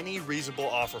taking any reasonable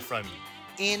offer from you.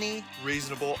 Any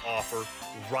reasonable offer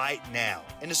right now.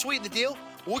 And to sweeten the deal,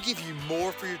 we'll give you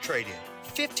more for your trade-in.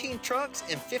 15 trucks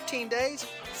in 15 days,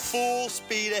 full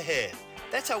speed ahead.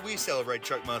 That's how we celebrate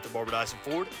Truck Month at Barbara Dyson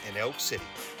Ford in Elk City.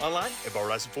 Online at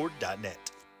barbadysonford.net.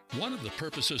 One of the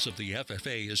purposes of the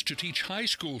FFA is to teach high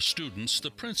school students the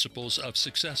principles of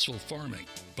successful farming.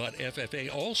 But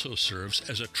FFA also serves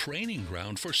as a training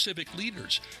ground for civic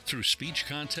leaders through speech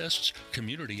contests,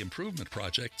 community improvement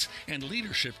projects, and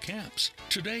leadership camps.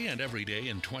 Today and every day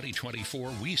in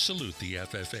 2024, we salute the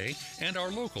FFA and our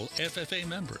local FFA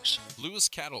members. Lewis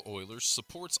Cattle Oilers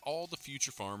supports all the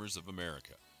future farmers of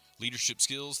America. Leadership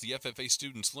skills the FFA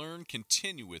students learn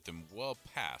continue with them well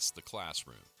past the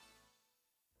classroom.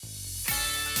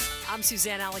 I'm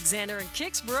Suzanne Alexander and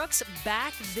Kix Brooks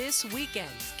back this weekend,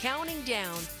 counting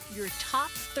down your top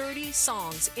 30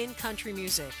 songs in country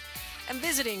music. I'm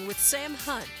visiting with Sam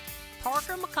Hunt,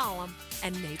 Parker McCollum,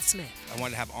 and Nate Smith. I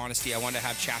wanted to have honesty. I wanted to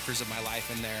have chapters of my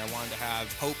life in there. I wanted to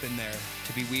have hope in there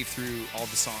to be weaved through all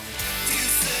the songs. You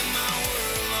set my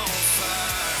world on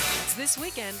fire. It's this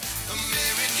weekend.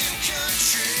 American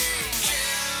Country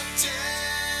Countdown.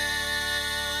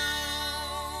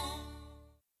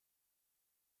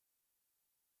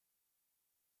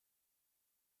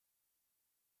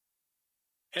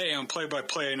 Hey, I'm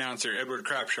play-by-play announcer Edward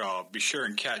Crapshaw. Be sure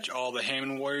and catch all the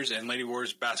Hammond Warriors and Lady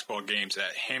Warriors basketball games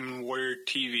at Hammond Warrior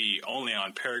TV, only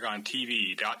on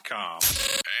ParagonTV.com.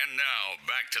 And now,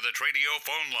 back to the Tradio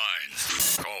phone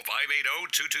lines. Call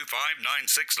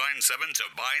 580-225-9697 to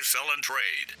buy, sell, and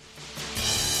trade.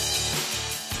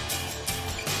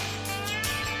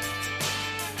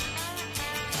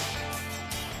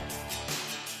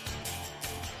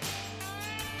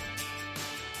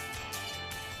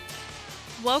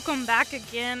 Welcome back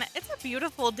again. It's a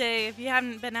beautiful day if you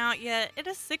haven't been out yet. It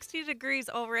is 60 degrees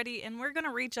already, and we're going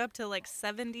to reach up to like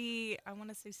 70, I want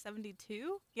to say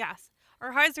 72? Yes.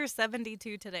 Our highs are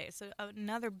 72 today, so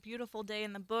another beautiful day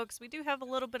in the books. We do have a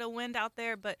little bit of wind out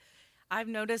there, but I've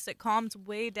noticed it calms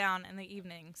way down in the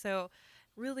evening. So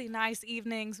really nice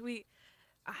evenings.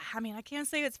 I can't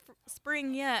say it's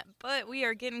spring yet, but we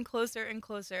are getting closer and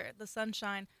closer. The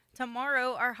sunshine.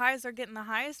 Tomorrow, our highs are getting the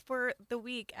highest for the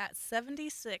week at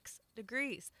 76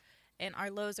 degrees, and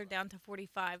our lows are down to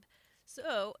 45.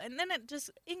 So, and then it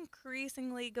just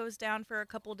increasingly goes down for a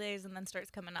couple days and then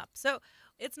starts coming up. So,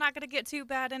 it's not going to get too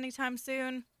bad anytime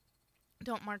soon.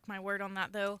 Don't mark my word on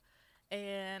that, though.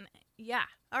 And, yeah.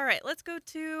 All right, let's go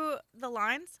to the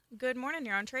lines. Good morning.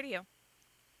 You're on Tradio.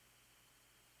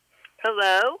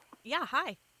 Hello? Yeah,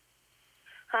 hi.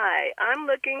 Hi. I'm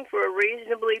looking for a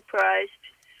reasonably priced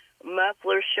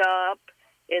muffler shop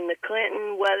in the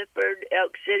Clinton, Weatherford,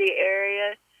 Elk City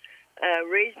area,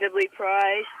 reasonably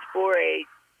priced for a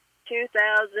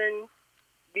 2000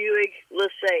 Buick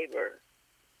LeSabre.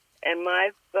 And my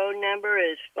phone number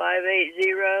is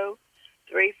 580-340-0737.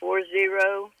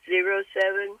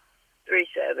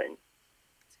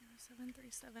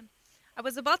 0737. I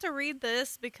was about to read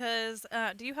this because,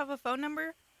 do you have a phone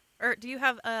number? Or do you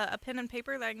have a pen and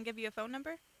paper that I can give you a phone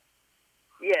number?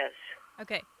 Yes.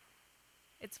 Okay.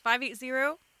 It's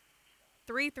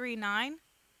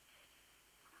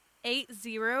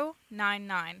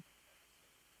 580-339-8099.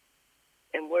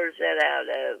 And where's that out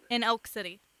of? In Elk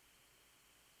City.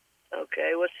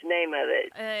 Okay, what's the name of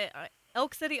it?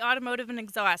 Elk City Automotive and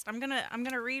Exhaust. I'm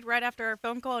gonna read right after our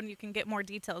phone call, and you can get more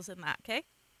details in that. Okay.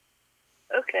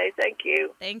 Okay, thank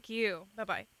you. Thank you.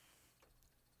 Bye-bye.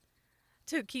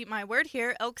 To keep my word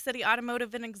here, Elk City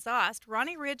Automotive and Exhaust.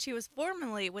 Ronnie Ridge, he was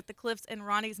formerly with the Cliffs and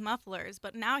Ronnie's Mufflers,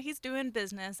 but now he's doing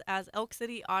business as Elk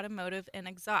City Automotive and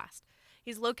Exhaust.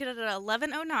 He's located at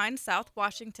 1109 South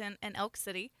Washington in Elk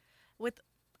City. With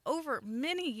over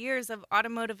many years of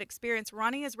automotive experience,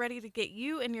 Ronnie is ready to get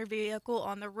you and your vehicle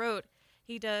on the road.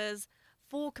 He does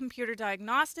full computer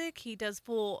diagnostic. He does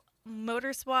full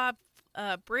motor swap,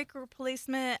 brake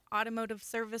replacement, automotive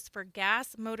service for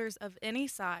gas, motors of any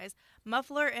size,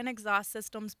 muffler and exhaust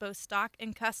systems, both stock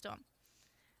and custom.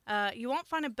 You won't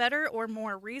find a better or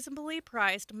more reasonably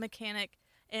priced mechanic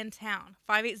in town.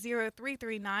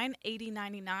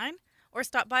 580-339-8099 or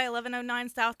stop by 1109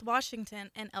 South Washington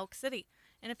in Elk City.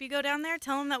 And if you go down there,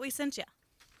 tell them that we sent you.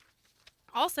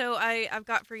 Also, I've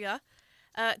got for you,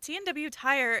 T&W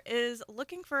Tire is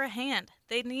looking for a hand.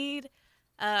 They need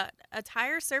a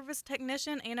tire service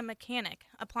technician and a mechanic.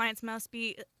 Appliance must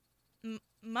be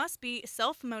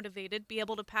self-motivated, be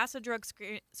able to pass a drug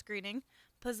screening,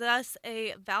 possess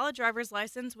a valid driver's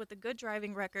license with a good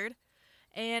driving record,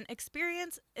 and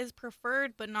experience is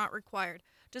preferred but not required.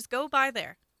 Just go by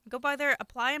there. Go by there,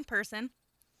 apply in person.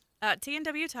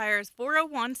 T&W Tires,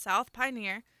 401 South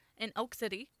Pioneer in Elk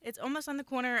City. It's almost on the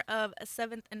corner of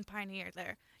 7th and Pioneer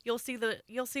there. You'll see the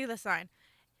sign.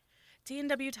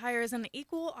 T&W Tire is an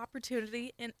equal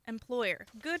opportunity employer.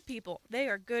 Good people. They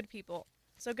are good people.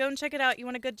 So go and check it out. You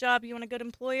want a good job? You want a good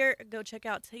employer? Go check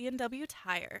out T&W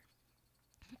Tire.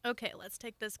 Okay, let's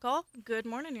take this call. Good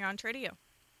morning. You're on Tradio.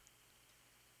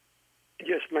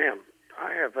 Yes, ma'am.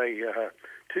 I have a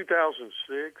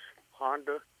 2006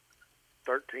 Honda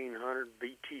 1300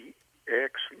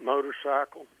 VTX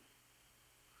motorcycle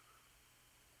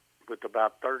with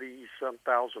about 30-some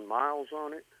thousand miles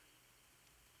on it.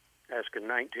 Asking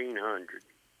 $1,900.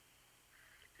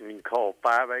 And you can call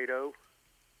 580-445-8845.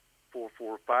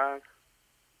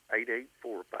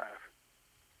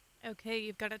 Okay,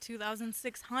 you've got a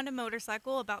 2006 Honda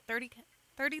motorcycle, about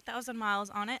 30,000 miles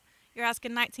on it. You're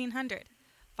asking $1,900.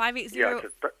 580. Yeah,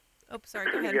 sorry,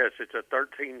 go ahead. Yes, it's a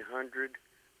 1300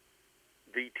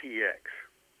 VTX.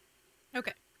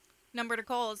 Okay. Number to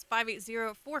call is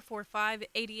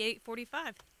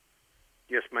 580-445-8845.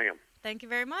 Yes, ma'am. Thank you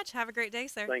very much. Have a great day,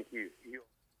 sir. Thank you.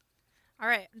 All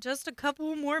right, just a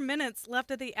couple more minutes left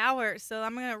of the hour, so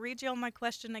I'm going to read you all my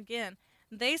question again.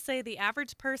 They say the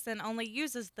average person only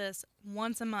uses this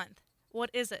once a month.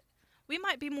 What is it? We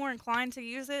might be more inclined to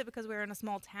use it because we're in a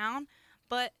small town,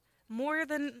 but more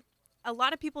than a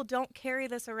lot of people don't carry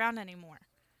this around anymore.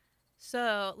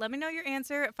 So let me know your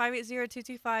answer at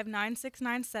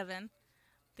 580-225-9697.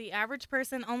 The average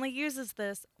person only uses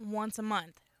this once a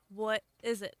month. What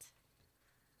is it?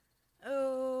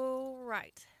 Oh,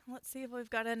 right. Let's see if we've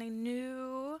got any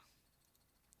new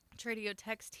Tradio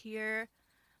text here.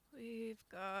 We've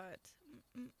got...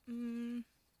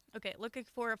 Okay, looking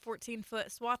for a 14-foot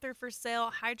swather for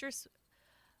sale. Hydra...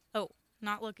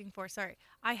 not looking for, sorry.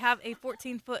 I have a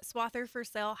 14-foot swather for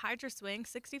sale. Hydra swing,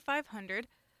 6,500.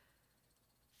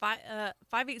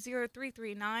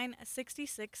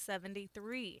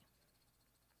 580-339-6673.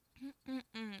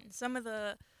 Some of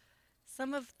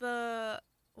the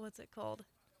what's it called?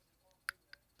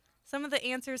 Some of the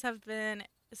answers have been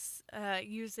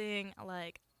using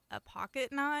like a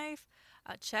pocket knife,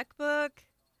 a checkbook,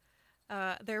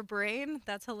 their brain.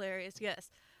 That's hilarious.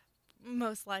 Yes,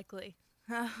 most likely.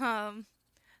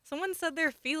 Someone said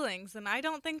their feelings, and I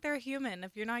don't think they're human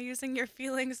if you're not using your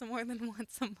feelings more than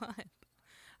once a month.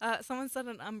 Someone said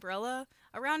an umbrella.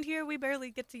 Around here, we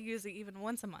barely get to use it even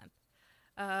once a month.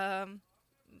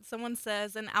 Someone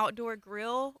says an outdoor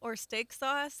grill or steak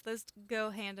sauce. Those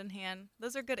go hand in hand.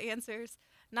 Those are good answers.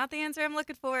 Not the answer I'm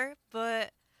looking for,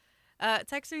 but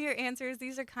text me your answers.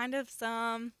 These are kind of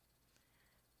some,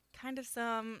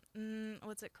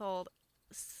 what's it called?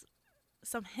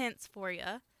 Some hints for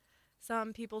you.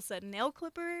 Some people said nail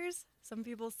clippers. Some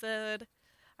people said,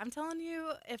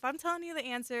 if I'm telling you the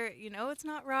answer, you know it's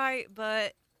not right,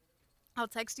 but I'll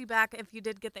text you back if you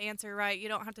did get the answer right. You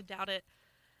don't have to doubt it.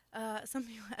 Some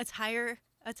people, a tire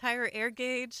air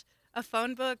gauge, a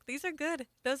phone book. These are good.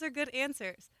 Those are good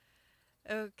answers.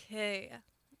 Okay.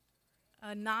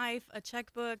 A knife, a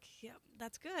checkbook. Yep,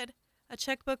 that's good. A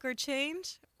checkbook or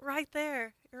change. Right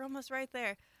there. You're almost right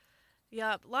there.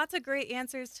 Yep. Lots of great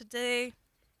answers today.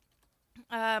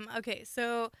 Okay,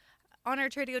 so on our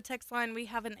Tradio text line, we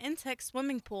have an in-text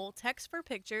swimming pool. Text for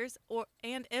pictures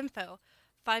and info,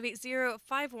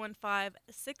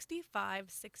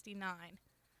 580-515-6569.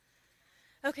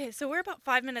 Okay, so we're about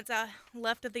 5 minutes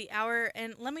left of the hour,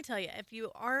 and let me tell you, if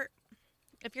you're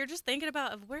just thinking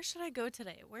about where should I go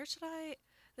today, where should I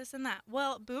this and that,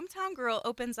 well, Boomtown Grill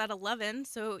opens at 11,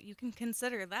 so you can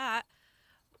consider that.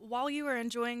 While you are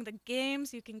enjoying the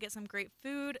games, you can get some great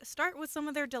food. Start with some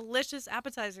of their delicious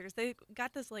appetizers. They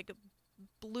got this like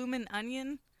bloomin'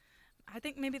 onion. I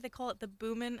think maybe they call it the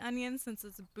boomin' onion since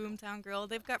it's a Boomtown Grill.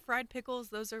 They've got fried pickles.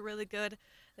 Those are really good.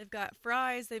 They've got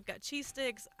fries. They've got cheese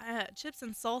sticks, chips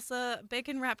and salsa,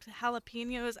 bacon wrapped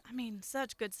jalapenos. I mean,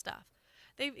 such good stuff.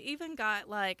 They've even got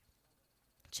like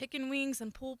chicken wings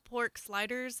and pulled pork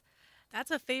sliders. That's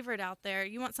a favorite out there.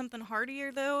 You want something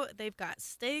heartier though? They've got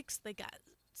steaks. They got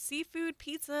seafood,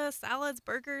 pizza, salads,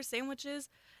 burgers, sandwiches.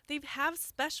 They have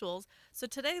specials. So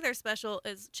today their special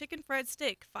is chicken fried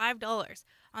steak, $5.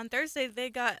 On Thursday they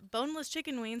got boneless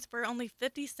chicken wings for only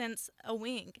 50 cents a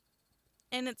wing.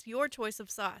 And it's your choice of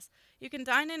sauce. You can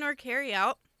dine in or carry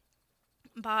out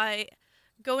by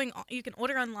you can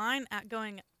order online at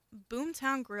going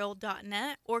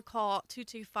boomtowngrill.net or call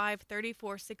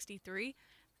 225-3463.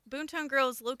 Boomtown Grill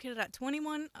is located at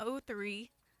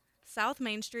 2103 South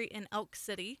Main Street in Elk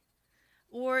City.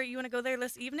 Or you want to go there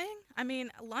this evening? I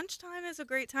mean, lunchtime is a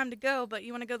great time to go, but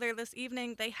you want to go there this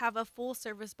evening, they have a full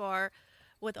service bar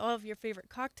with all of your favorite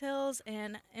cocktails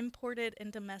and imported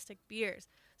and domestic beers.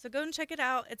 So go and check it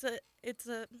out. It's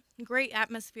a great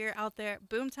atmosphere out there.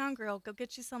 Boomtown Grill, go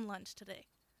get you some lunch today.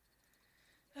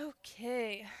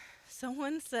 Okay.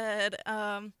 Someone said,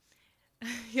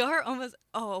 you're almost,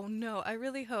 oh no, I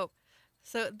really hope.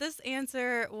 So this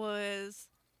answer was,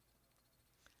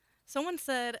 someone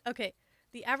said, okay,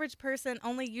 the average person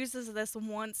only uses this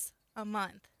once a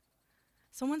month.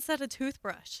 Someone said a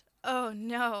toothbrush. Oh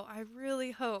no, I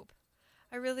really hope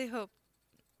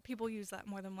people use that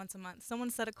more than once a month. Someone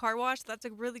said a car wash. That's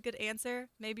a really good answer.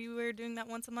 Maybe we're doing that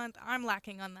once a month. I'm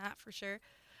lacking on that for sure.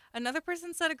 Another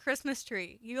person said a Christmas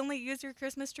tree. You only use your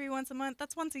Christmas tree once a month.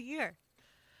 That's once a year.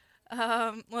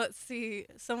 Let's see.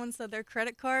 Someone said their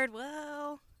credit card.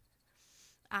 Well,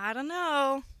 I don't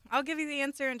know. I'll give you the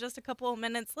answer in just a couple of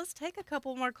minutes. Let's take a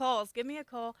couple more calls. Give me a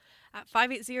call at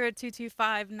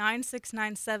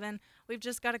 580-225-9697. We've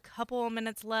just got a couple of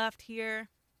minutes left here.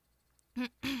 I'm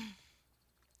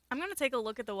going to take a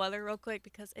look at the weather real quick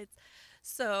because it's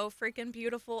so freaking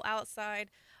beautiful outside.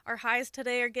 Our highs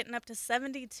today are getting up to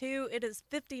 72. It is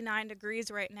 59 degrees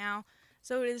right now.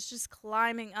 So it is just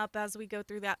climbing up as we go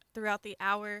throughout the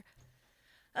hour.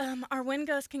 Our wind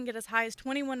gusts can get as high as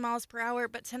 21 miles per hour,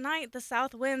 but tonight the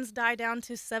south winds die down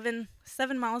to 7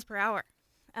 miles per hour.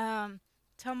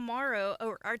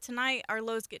 Tonight our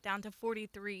lows get down to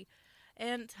 43.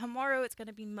 And tomorrow it's going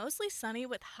to be mostly sunny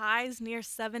with highs near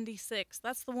 76.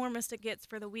 That's the warmest it gets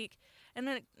for the week. And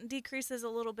then it decreases a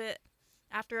little bit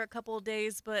after a couple of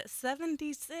days, but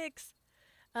 76.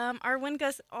 Our wind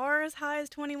gusts are as high as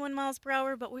 21 miles per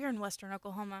hour, but we're in western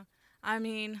Oklahoma. I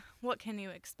mean, what can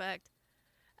you expect?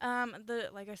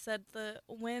 Like I said, the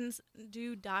winds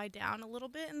do die down a little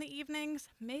bit in the evenings.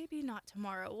 Maybe not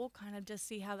tomorrow. We'll kind of just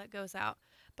see how that goes out.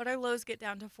 But our lows get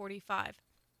down to 45.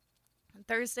 On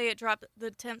Thursday,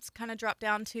 the temps kind of drop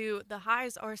down to the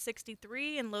highs are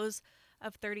 63 and lows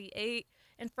of 38.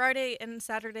 And Friday and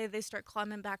Saturday, they start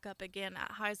climbing back up again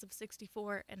at highs of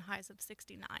 64 and highs of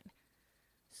 69.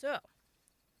 So,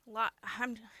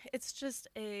 it's just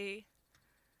a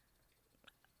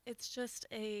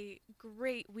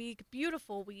great week,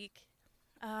 beautiful week.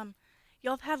 Y'all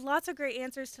have had lots of great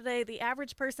answers today. The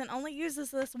average person only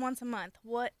uses this once a month.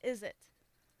 What is it?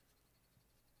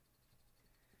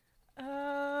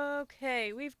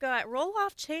 Okay, we've got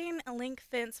roll-off chain link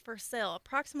fence for sale,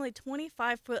 approximately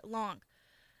 25 foot long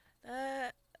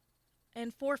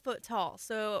and 4 foot tall.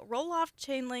 So roll-off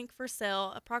chain link for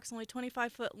sale, approximately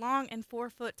 25 foot long and 4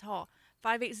 foot tall.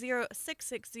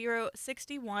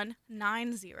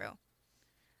 580-660-6190.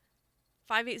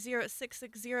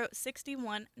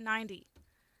 580-660-6190.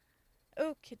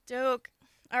 Okie doke.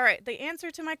 All right, the answer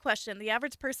to my question, the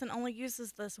average person only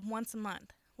uses this once a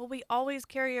month. Well, we always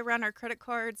carry around our credit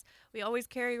cards. We always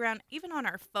carry around, even on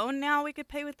our phone now, we could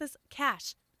pay with this.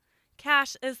 Cash.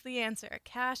 Cash is the answer.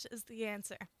 Cash is the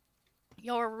answer.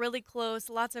 Y'all are really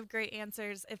close. Lots of great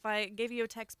answers. If I gave you a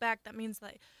text back, that means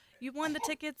that you won the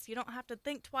tickets. You don't have to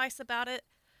think twice about it.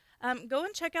 Go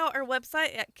and check out our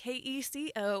website at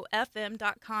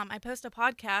kecofm.com. I post a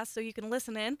podcast so you can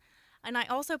listen in. And I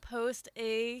also post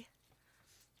a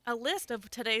a list of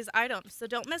today's items. So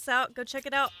don't miss out. Go check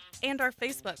it out. And our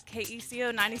Facebook,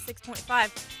 KECO 96.5.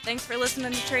 Thanks for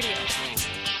listening to Tradio.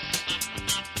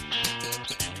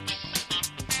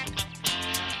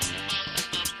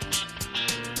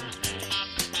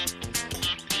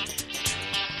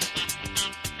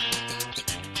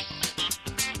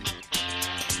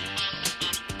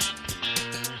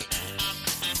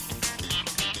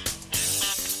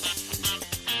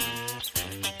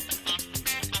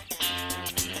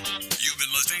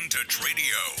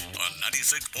 TRADIO on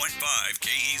 96.5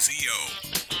 KECO.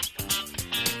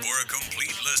 For a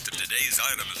complete list of today's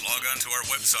items, log on to our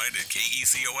website at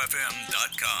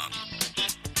kecofm.com.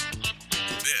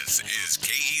 This is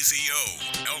KECO,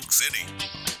 Elk City.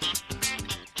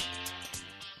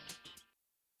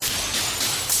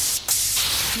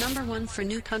 #1 for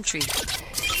new country.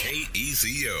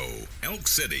 KECO, Elk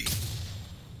City.